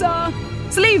closer.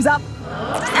 Sleeves up.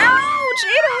 Ouch!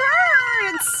 It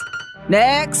hurts!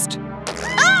 Next.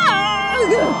 Ah!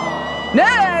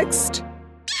 Next!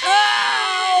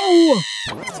 Ow!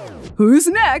 Who's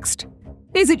next?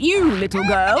 Is it you, little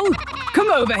girl? Come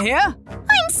over here.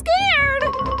 I'm scared.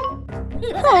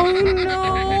 Oh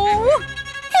no!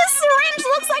 His syringe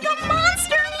looks like a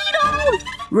monster needle.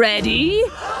 Ready?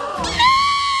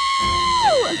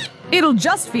 No! It'll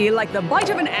just feel like the bite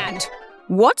of an ant.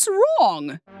 What's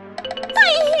wrong? I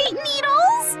hate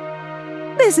needles.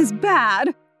 This is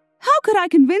bad. How could I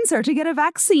convince her to get a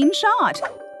vaccine shot?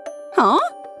 Huh?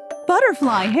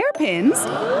 Butterfly hairpins?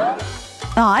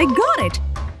 I got it.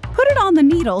 Put it on the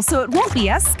needle so it won't be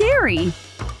as scary.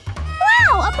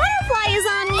 Wow, a butterfly is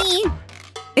on me.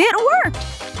 It worked.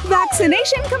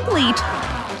 Vaccination complete.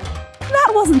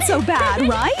 That wasn't so bad,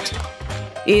 right?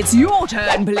 It's your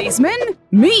turn, policeman.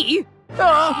 Me?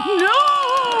 No!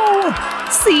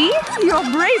 See? You're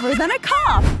braver than a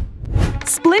cop.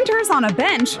 Splinters on a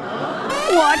bench.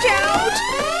 Watch out!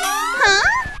 Huh?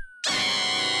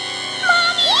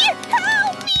 Mommy,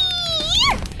 help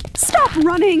me! Stop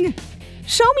running!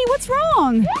 Show me what's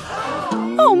wrong!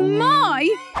 Oh my!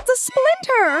 It's a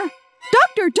splinter!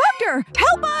 Doctor,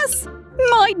 help us!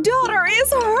 My daughter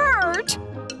is hurt!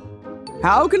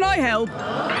 How can I help?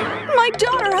 My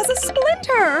daughter has a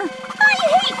splinter! I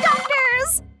hate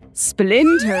doctors!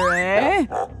 Splinter, eh?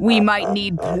 We might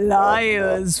need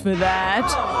pliers for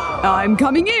that. I'm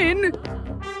coming in.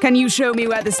 Can you show me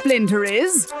where the splinter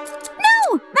is?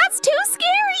 No, that's too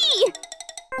scary!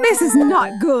 This is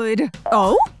not good.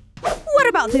 Oh? What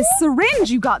about this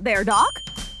syringe you got there, Doc?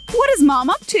 What is Mom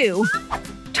up to?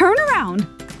 Turn around.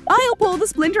 I'll pull the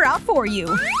splinter out for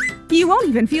you. You won't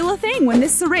even feel a thing when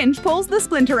this syringe pulls the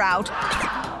splinter out.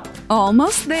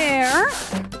 Almost there.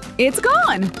 It's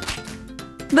gone.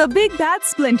 The big bad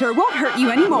splinter won't hurt you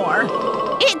anymore.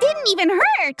 It didn't even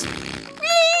hurt!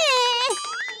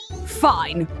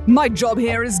 Fine. My job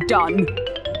here is done.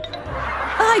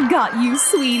 I got you,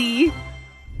 sweetie.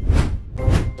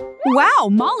 Wow,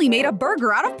 Molly made a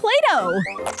burger out of Play-Doh.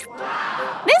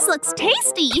 This looks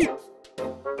tasty!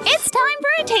 It's time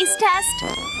for a taste test!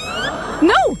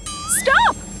 No!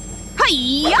 Stop!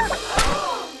 Hiya!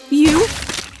 You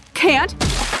can't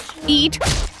eat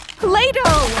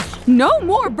Play-Doh! No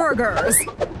more burgers!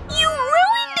 You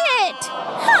ruined it!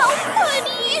 How could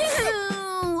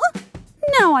you?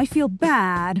 Now I feel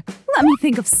bad. Let me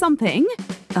think of something.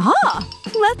 Ah!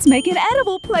 Let's make an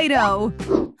edible Play-Doh!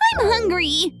 I'm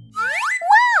hungry!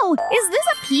 Wow! Is this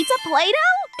a pizza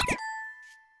Play-Doh?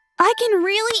 I can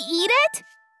really eat it?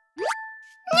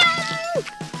 Yum!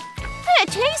 It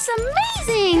tastes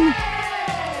amazing!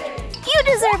 You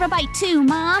deserve a bite too,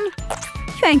 Mom.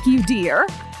 Thank you, dear.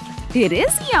 It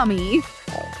is yummy.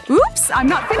 Oops, I'm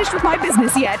not finished with my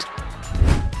business yet.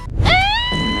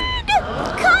 And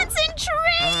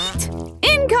concentrate!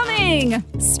 Incoming!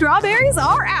 Strawberries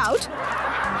are out.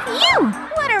 Phew!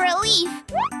 What a relief!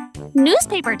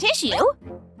 Newspaper tissue?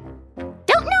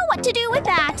 Don't know what to do with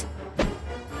that.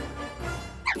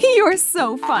 You're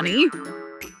so funny.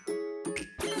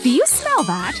 Do you smell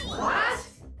that? What?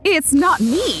 It's not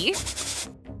me.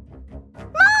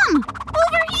 Mom!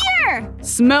 Over here!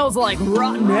 Smells like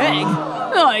rotten egg.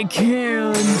 I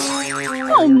can't.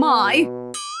 Oh my.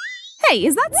 Hey,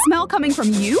 is that smell coming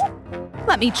from you?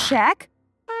 Let me check.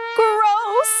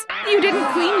 Gross! You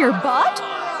didn't clean your butt?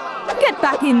 Get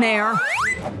back in there.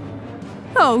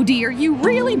 Oh dear, you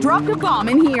really dropped a bomb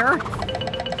in here.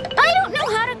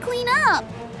 up.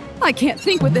 I can't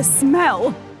think with this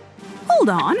smell. Hold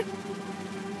on.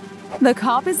 The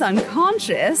cop is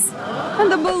unconscious,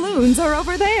 and the balloons are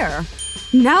over there.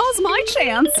 Now's my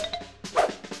chance.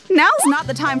 Now's not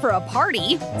the time for a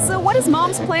party, so what is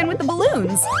Mom's plan with the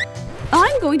balloons?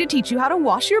 I'm going to teach you how to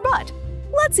wash your butt.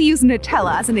 Let's use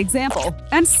Nutella as an example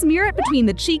and smear it between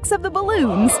the cheeks of the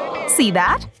balloons. See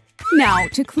that? Now,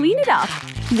 to clean it up,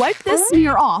 wipe this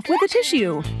smear off with a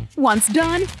tissue. Once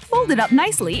done, fold it up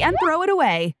nicely and throw it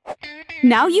away.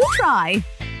 Now you try.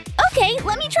 Okay,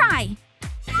 let me try.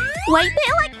 Wipe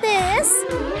it like this.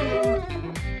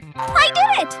 I did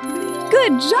it!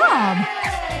 Good job!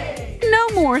 No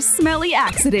more smelly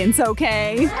accidents,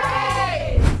 okay?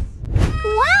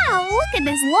 Wow, look at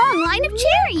this long line of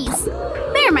cherries.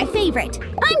 They're my favorite.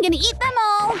 I'm gonna eat them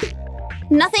all.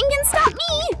 Nothing can stop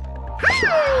me.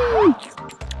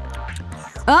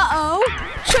 Uh-oh!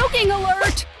 Choking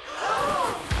alert!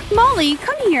 Molly,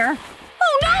 come here.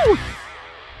 Oh no!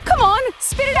 Come on,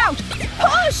 spit it out!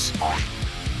 Push!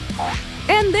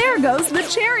 And there goes the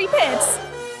cherry pits!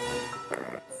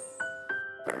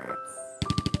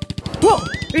 Whoa!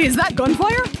 Is that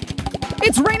gunfire?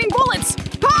 It's raining bullets!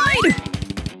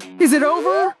 Hide! Is it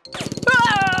over?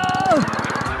 Ah!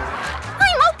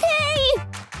 I'm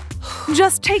okay!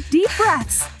 Just take deep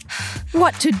breaths.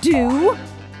 What to do?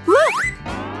 Look!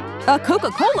 A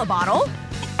Coca-Cola bottle.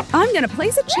 I'm gonna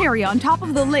place a cherry on top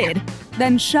of the lid,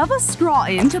 then shove a straw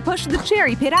in to push the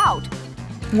cherry pit out.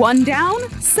 One down,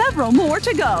 several more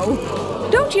to go.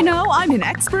 Don't you know I'm an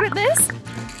expert at this?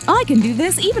 I can do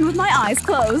this even with my eyes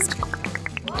closed.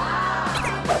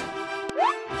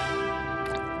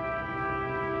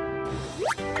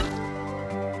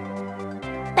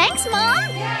 Thanks, Mom!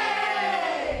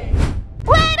 Yay!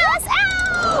 Let us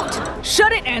out!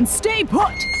 Shut it and stay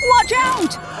put! Watch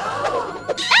out!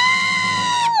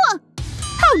 Ow!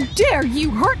 How dare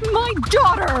you hurt my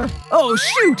daughter! Oh,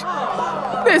 shoot!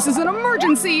 This is an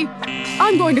emergency!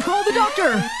 I'm going to call the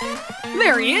doctor!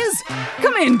 There he is!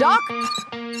 Come in, Doc!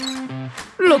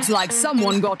 Looks like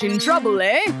someone got in trouble,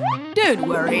 eh? Don't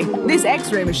worry, this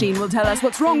X-ray machine will tell us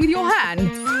what's wrong with your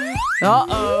hand.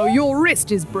 Uh-oh, your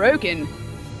wrist is broken.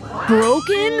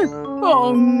 Broken?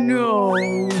 Oh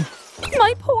no!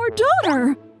 My poor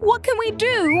daughter! What can we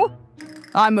do?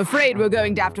 I'm afraid we're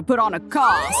going to have to put on a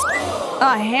cast.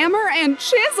 A hammer and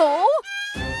chisel?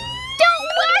 Don't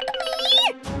whack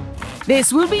me!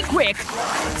 This will be quick.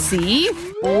 See?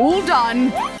 All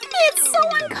done. It's so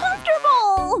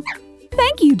uncomfortable!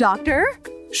 Thank you, doctor.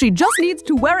 She just needs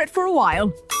to wear it for a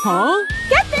while. Huh?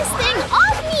 Get this thing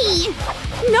off me!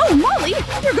 No, Molly!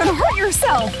 You're gonna hurt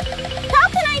yourself! How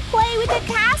can I play with a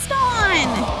cast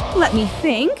on? Let me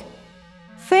think.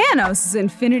 Thanos'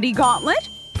 Infinity Gauntlet?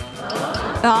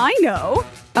 I know.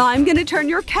 I'm gonna turn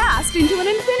your cast into an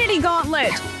Infinity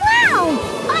Gauntlet. Wow!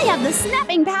 I have the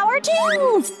snapping power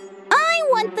too! I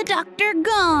want the doctor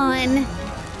gone.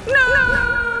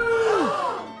 No!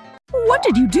 What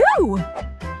did you do?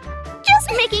 Just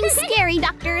making scary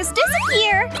doctors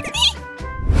disappear.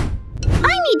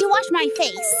 I need to wash my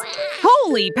face.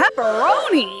 Holy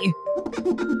pepperoni!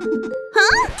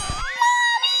 Huh?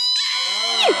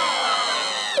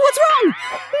 What's wrong?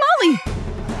 Molly!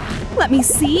 Let me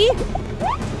see.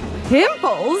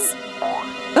 Pimples?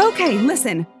 Okay,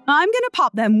 listen. I'm gonna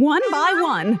pop them one by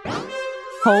one.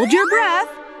 Hold your breath.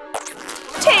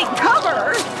 Take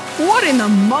cover! What in the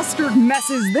mustard mess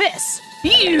is this?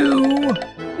 Ew!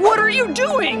 What are you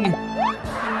doing?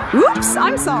 Oops,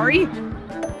 I'm sorry.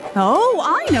 Oh,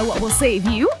 I know what will save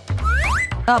you.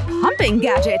 A pumping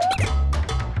gadget.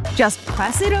 Just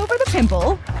press it over the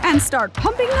pimple and start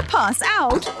pumping the pus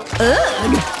out.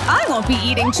 Ugh! I won't be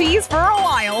eating cheese for a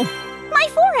while. My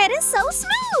forehead is so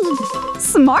smooth.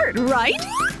 Smart, right?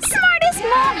 Smartest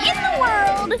mom in the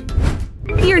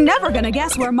world. You're never gonna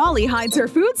guess where Molly hides her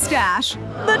food stash.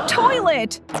 The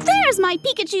toilet! There's my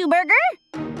Pikachu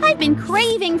burger. I've been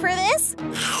craving for this.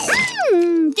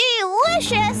 Mmm,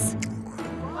 delicious.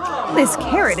 This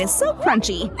carrot is so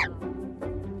crunchy.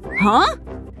 Huh?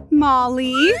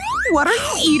 Molly, what are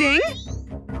you eating?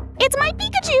 It's my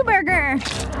Pikachu burger.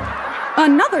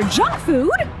 Another junk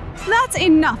food? That's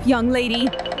enough, young lady.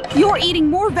 You're eating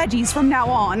more veggies from now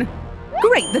on.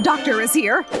 Great, the doctor is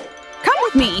here. Come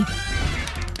with me.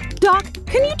 Doc,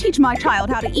 can you teach my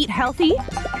child how to eat healthy?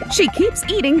 She keeps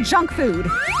eating junk food.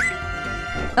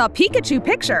 A Pikachu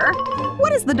picture?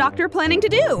 What is the doctor planning to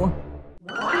do?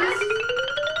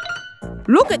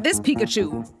 Look at this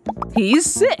Pikachu. He's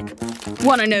sick.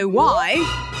 Wanna know why?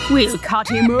 We'll cut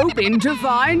him open to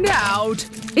find out.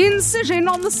 Incision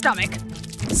on the stomach.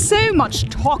 So much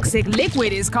toxic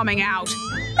liquid is coming out.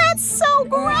 That's so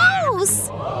gross.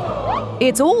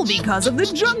 It's all because of the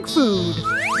junk food.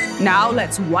 Now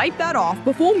let's wipe that off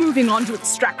before moving on to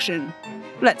extraction.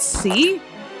 Let's see.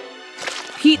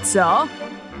 Pizza.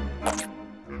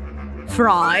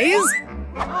 Fries.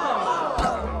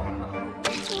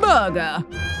 Burger.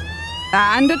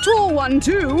 And a tall one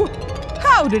too.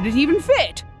 How did it even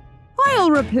fit? I'll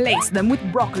replace them with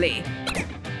broccoli.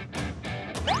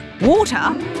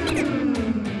 Water.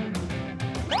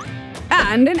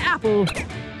 And an apple.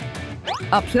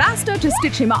 A plaster to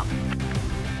stitch him up.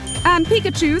 And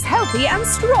Pikachu's healthy and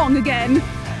strong again.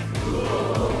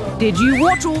 Did you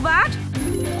watch all that?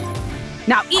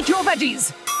 Now eat your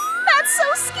veggies. That's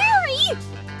so scary!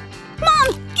 Mom,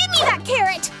 give me that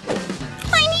carrot!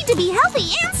 I need to be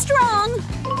healthy and strong!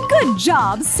 Good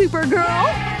job, Supergirl!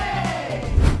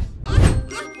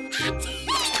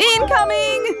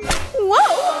 Incoming!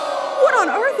 Whoa! What on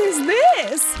earth is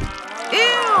this?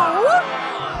 Ew!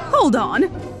 Hold on.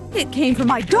 It came from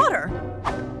my daughter.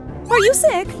 Are you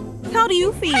sick? How do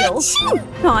you feel? Achoo!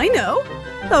 I know.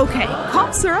 Okay,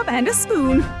 cough syrup and a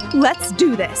spoon. Let's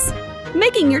do this.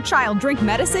 Making your child drink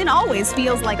medicine always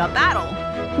feels like a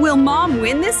battle. Will Mom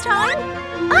win this time?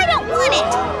 I don't want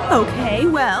it! Okay,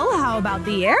 well, how about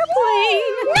the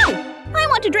airplane? No! I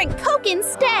want to drink Coke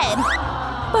instead!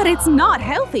 But it's not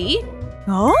healthy.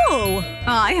 Oh,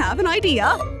 I have an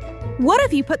idea. What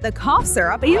if you put the cough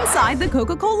syrup inside the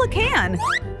Coca-Cola can?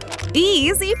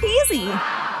 Easy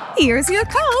peasy. Here's your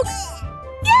Coke.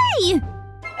 Yay!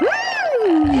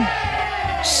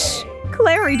 Shh!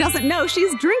 Clary doesn't know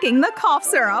she's drinking the cough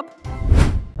syrup.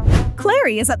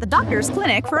 Clary is at the doctor's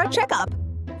clinic for a checkup.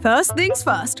 First things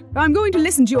first, I'm going to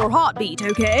listen to your heartbeat,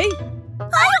 okay?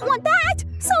 I don't want that!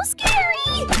 So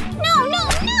scary! No, no,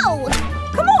 no!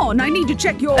 Come on, I need to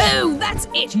check your… Oh, that's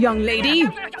it, young lady!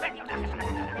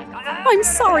 I'm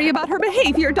sorry about her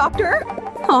behavior, doctor.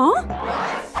 Huh?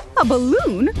 A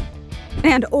balloon?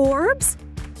 And orbs?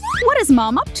 What is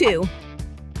Mom up to?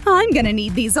 I'm gonna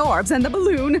need these orbs and the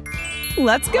balloon.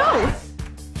 Let's go!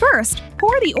 First,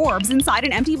 pour the orbs inside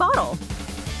an empty bottle.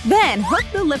 Then hook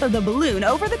the lip of the balloon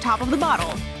over the top of the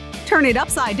bottle. Turn it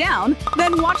upside down,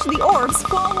 then watch the orbs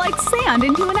fall like sand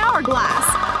into an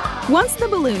hourglass. Once the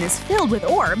balloon is filled with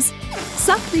orbs,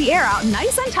 suck the air out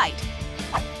nice and tight.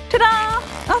 Ta-da!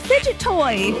 A fidget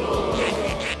toy!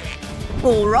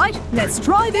 Alright, let's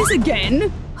try this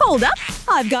again. Hold up,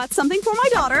 I've got something for my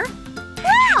daughter.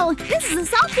 Wow! This is the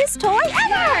softest toy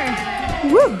ever!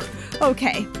 Woo!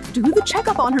 Okay, do the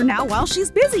checkup on her now while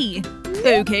she's busy.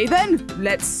 Okay then,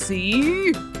 let's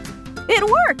see. It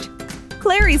worked!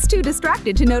 Clary's too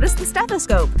distracted to notice the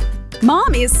stethoscope.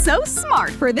 Mom is so smart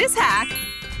for this hack.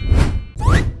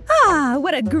 Ah,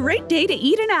 what a great day to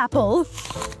eat an apple.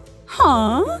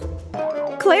 Huh?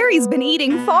 Clary's been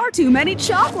eating far too many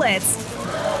chocolates.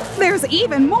 There's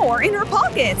even more in her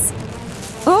pockets.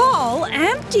 All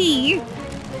empty.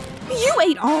 You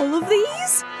ate all of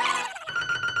these?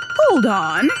 Hold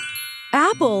on.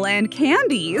 Apple and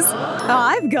candies?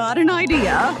 I've got an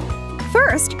idea.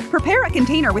 First, prepare a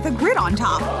container with a grid on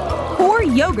top. Pour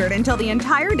yogurt until the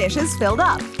entire dish is filled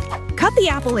up. Cut the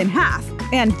apple in half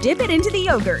and dip it into the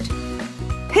yogurt.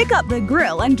 Pick up the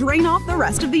grill and drain off the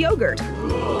rest of the yogurt.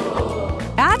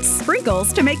 Add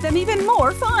sprinkles to make them even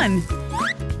more fun.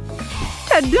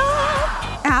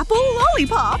 Ta-da! Apple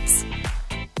lollipops!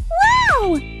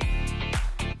 Wow!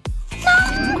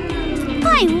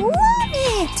 I love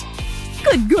it!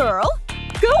 Good girl!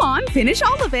 Go on, finish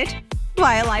all of it,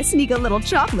 while I sneak a little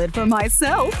chocolate for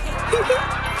myself.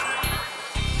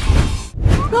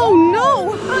 Oh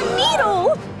no! A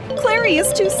needle! Clary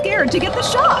is too scared to get the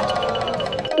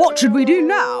shot. What should we do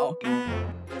now?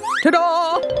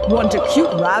 Ta-da! Want a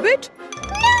cute rabbit?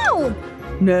 No!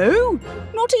 No?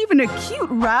 Not even a cute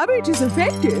rabbit is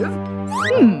effective.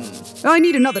 I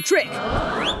need another trick.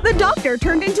 The doctor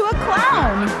turned into a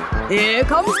clown. Here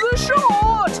comes the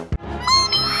shot!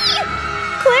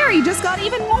 Clary just got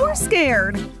even more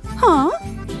scared. Huh?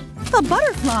 A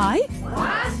butterfly?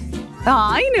 What?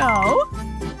 I know.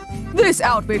 This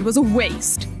outfit was a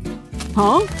waste.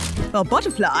 Huh? A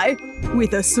butterfly?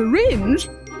 With a syringe?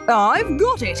 I've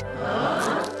got it.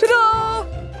 Ta-da!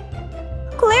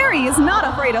 Clary is not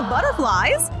afraid of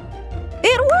butterflies.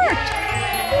 It worked!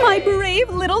 My brave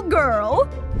little girl.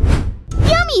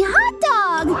 Yummy hot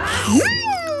dog!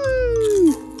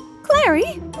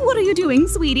 Clary, what are you doing,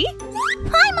 sweetie?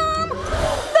 Hi, Mom!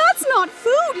 That's not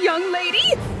food, young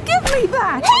lady! Give me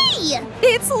that! Hey!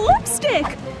 It's lipstick!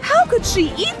 How could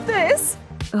she eat this?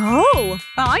 Oh,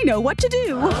 I know what to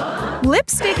do.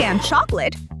 Lipstick and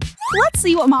chocolate. Let's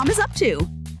see what Mom is up to.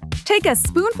 Take a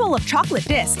spoonful of chocolate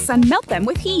discs and melt them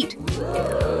with heat.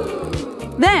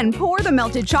 Then pour the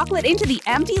melted chocolate into the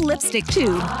empty lipstick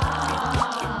tube.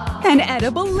 An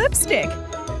edible lipstick!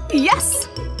 Yes!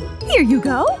 Here you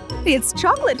go! It's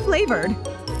chocolate flavored.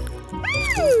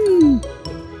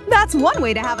 That's one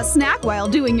way to have a snack while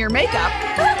doing your makeup.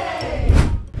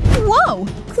 Whoa!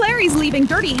 Clary's leaving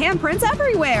dirty handprints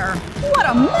everywhere! What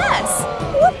a mess!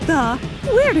 What the?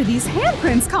 Where did these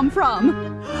handprints come from?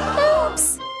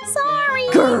 Oops! Sorry!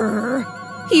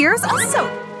 Grrr! Here's a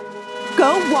soap!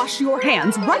 Go wash your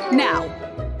hands right now!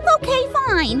 Okay,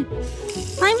 fine.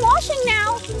 I'm washing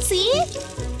now. See?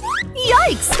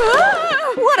 Yikes!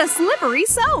 Ah, what a slippery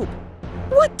soap!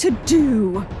 What to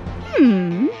do?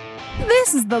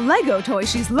 This is the Lego toy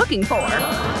she's looking for.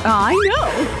 I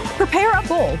know! Prepare a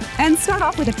bowl and start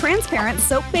off with a transparent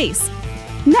soap base.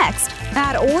 Next,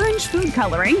 add orange food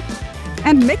coloring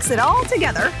and mix it all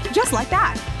together, just like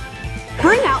that.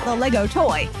 Bring out the Lego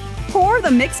toy, pour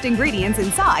the mixed ingredients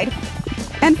inside,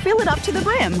 and fill it up to the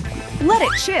brim. Let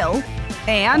it chill,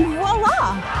 and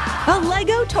voila! A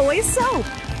Lego toy soap!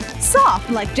 Soft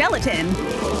like gelatin.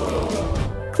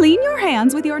 Clean your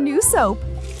hands with your new soap.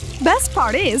 Best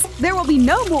part is, there will be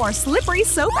no more slippery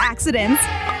soap accidents.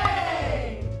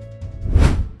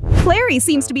 Clary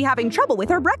seems to be having trouble with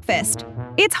her breakfast.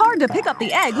 It's hard to pick up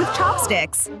the egg with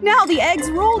chopsticks. Now the egg's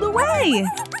rolled away.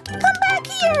 Come back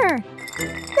here!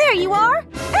 There you are!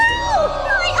 Ow!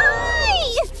 My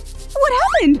eye! What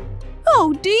happened?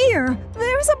 Oh dear,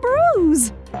 there's a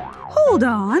bruise. Hold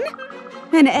on.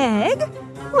 An egg?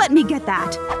 Let me get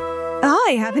that.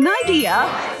 I have an idea.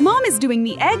 Mom is doing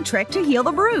the egg trick to heal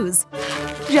the bruise.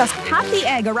 Just pat the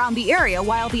egg around the area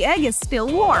while the egg is still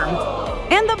warm.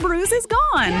 And the bruise is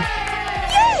gone.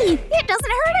 Yay! It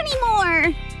doesn't hurt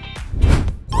anymore!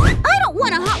 I don't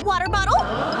want a hot water bottle!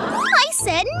 I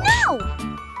said no!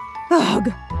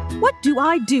 Ugh, what do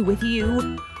I do with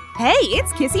you? Hey,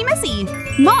 it's Kissy Missy!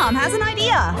 Mom has an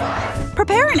idea!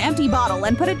 Prepare an empty bottle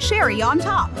and put a cherry on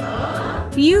top.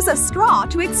 Use a straw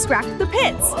to extract the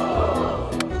pits.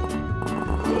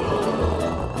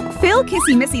 Fill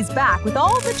Kissy Missy's back with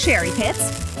all the cherry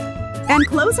pits and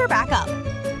close her back up.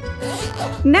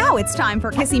 Now it's time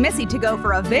for Kissy Missy to go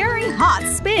for a very hot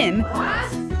spin.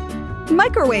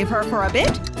 Microwave her for a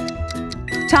bit.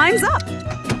 Time's up!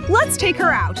 Let's take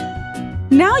her out.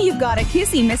 Now you've got a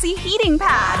Kissy Missy heating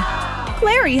pad.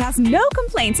 Clary has no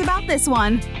complaints about this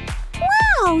one.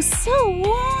 Wow, so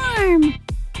warm!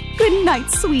 Good night,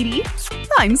 sweetie.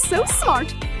 I'm so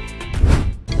smart.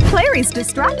 Clary's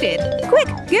distracted. Quick,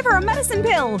 give her a medicine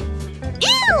pill.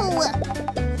 Ew!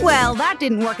 Well, that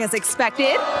didn't work as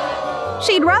expected.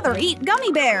 She'd rather eat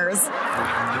gummy bears.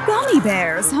 Gummy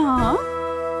bears, huh?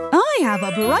 I have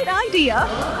a bright idea.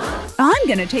 I'm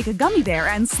gonna take a gummy bear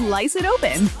and slice it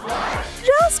open.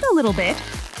 Just a little bit,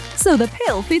 so the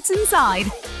pill fits inside.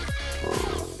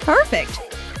 Perfect.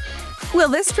 Will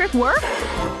this trick work?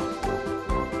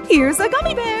 Here's a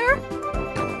gummy bear.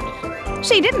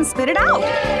 She didn't spit it out.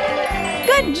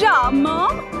 Good job,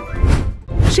 Mom.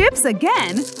 Chips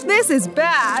again? This is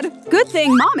bad. Good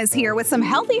thing Mom is here with some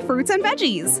healthy fruits and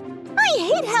veggies. I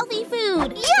hate healthy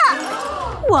food!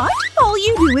 Yuck! What? All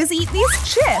you do is eat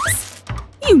these chips.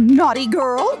 You naughty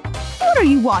girl. What are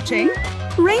you watching?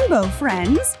 Rainbow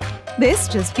Friends? This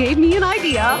just gave me an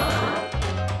idea.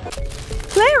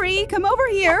 Clary, come over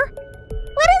here.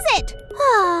 What is it?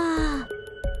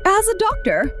 As a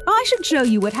doctor, I should show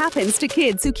you what happens to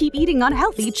kids who keep eating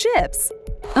unhealthy chips.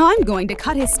 I'm going to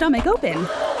cut his stomach open.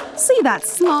 See that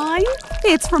slime?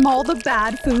 It's from all the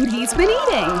bad food he's been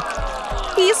eating.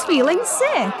 He's feeling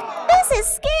sick. This is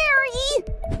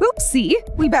scary! Oopsie,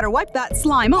 we better wipe that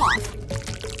slime off.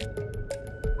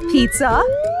 Pizza,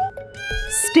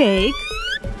 steak,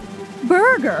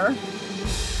 burger.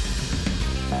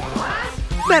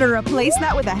 Better replace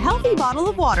that with a healthy bottle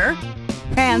of water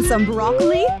and some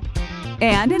broccoli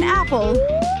and an apple.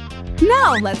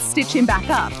 Now let's stitch him back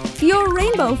up. Your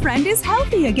rainbow friend is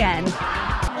healthy again.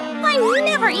 I'm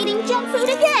never eating junk food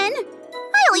again!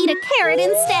 I'll eat a carrot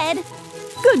instead!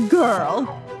 Good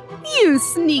girl. You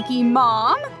sneaky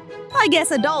mom. I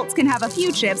guess adults can have a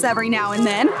few chips every now and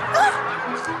then.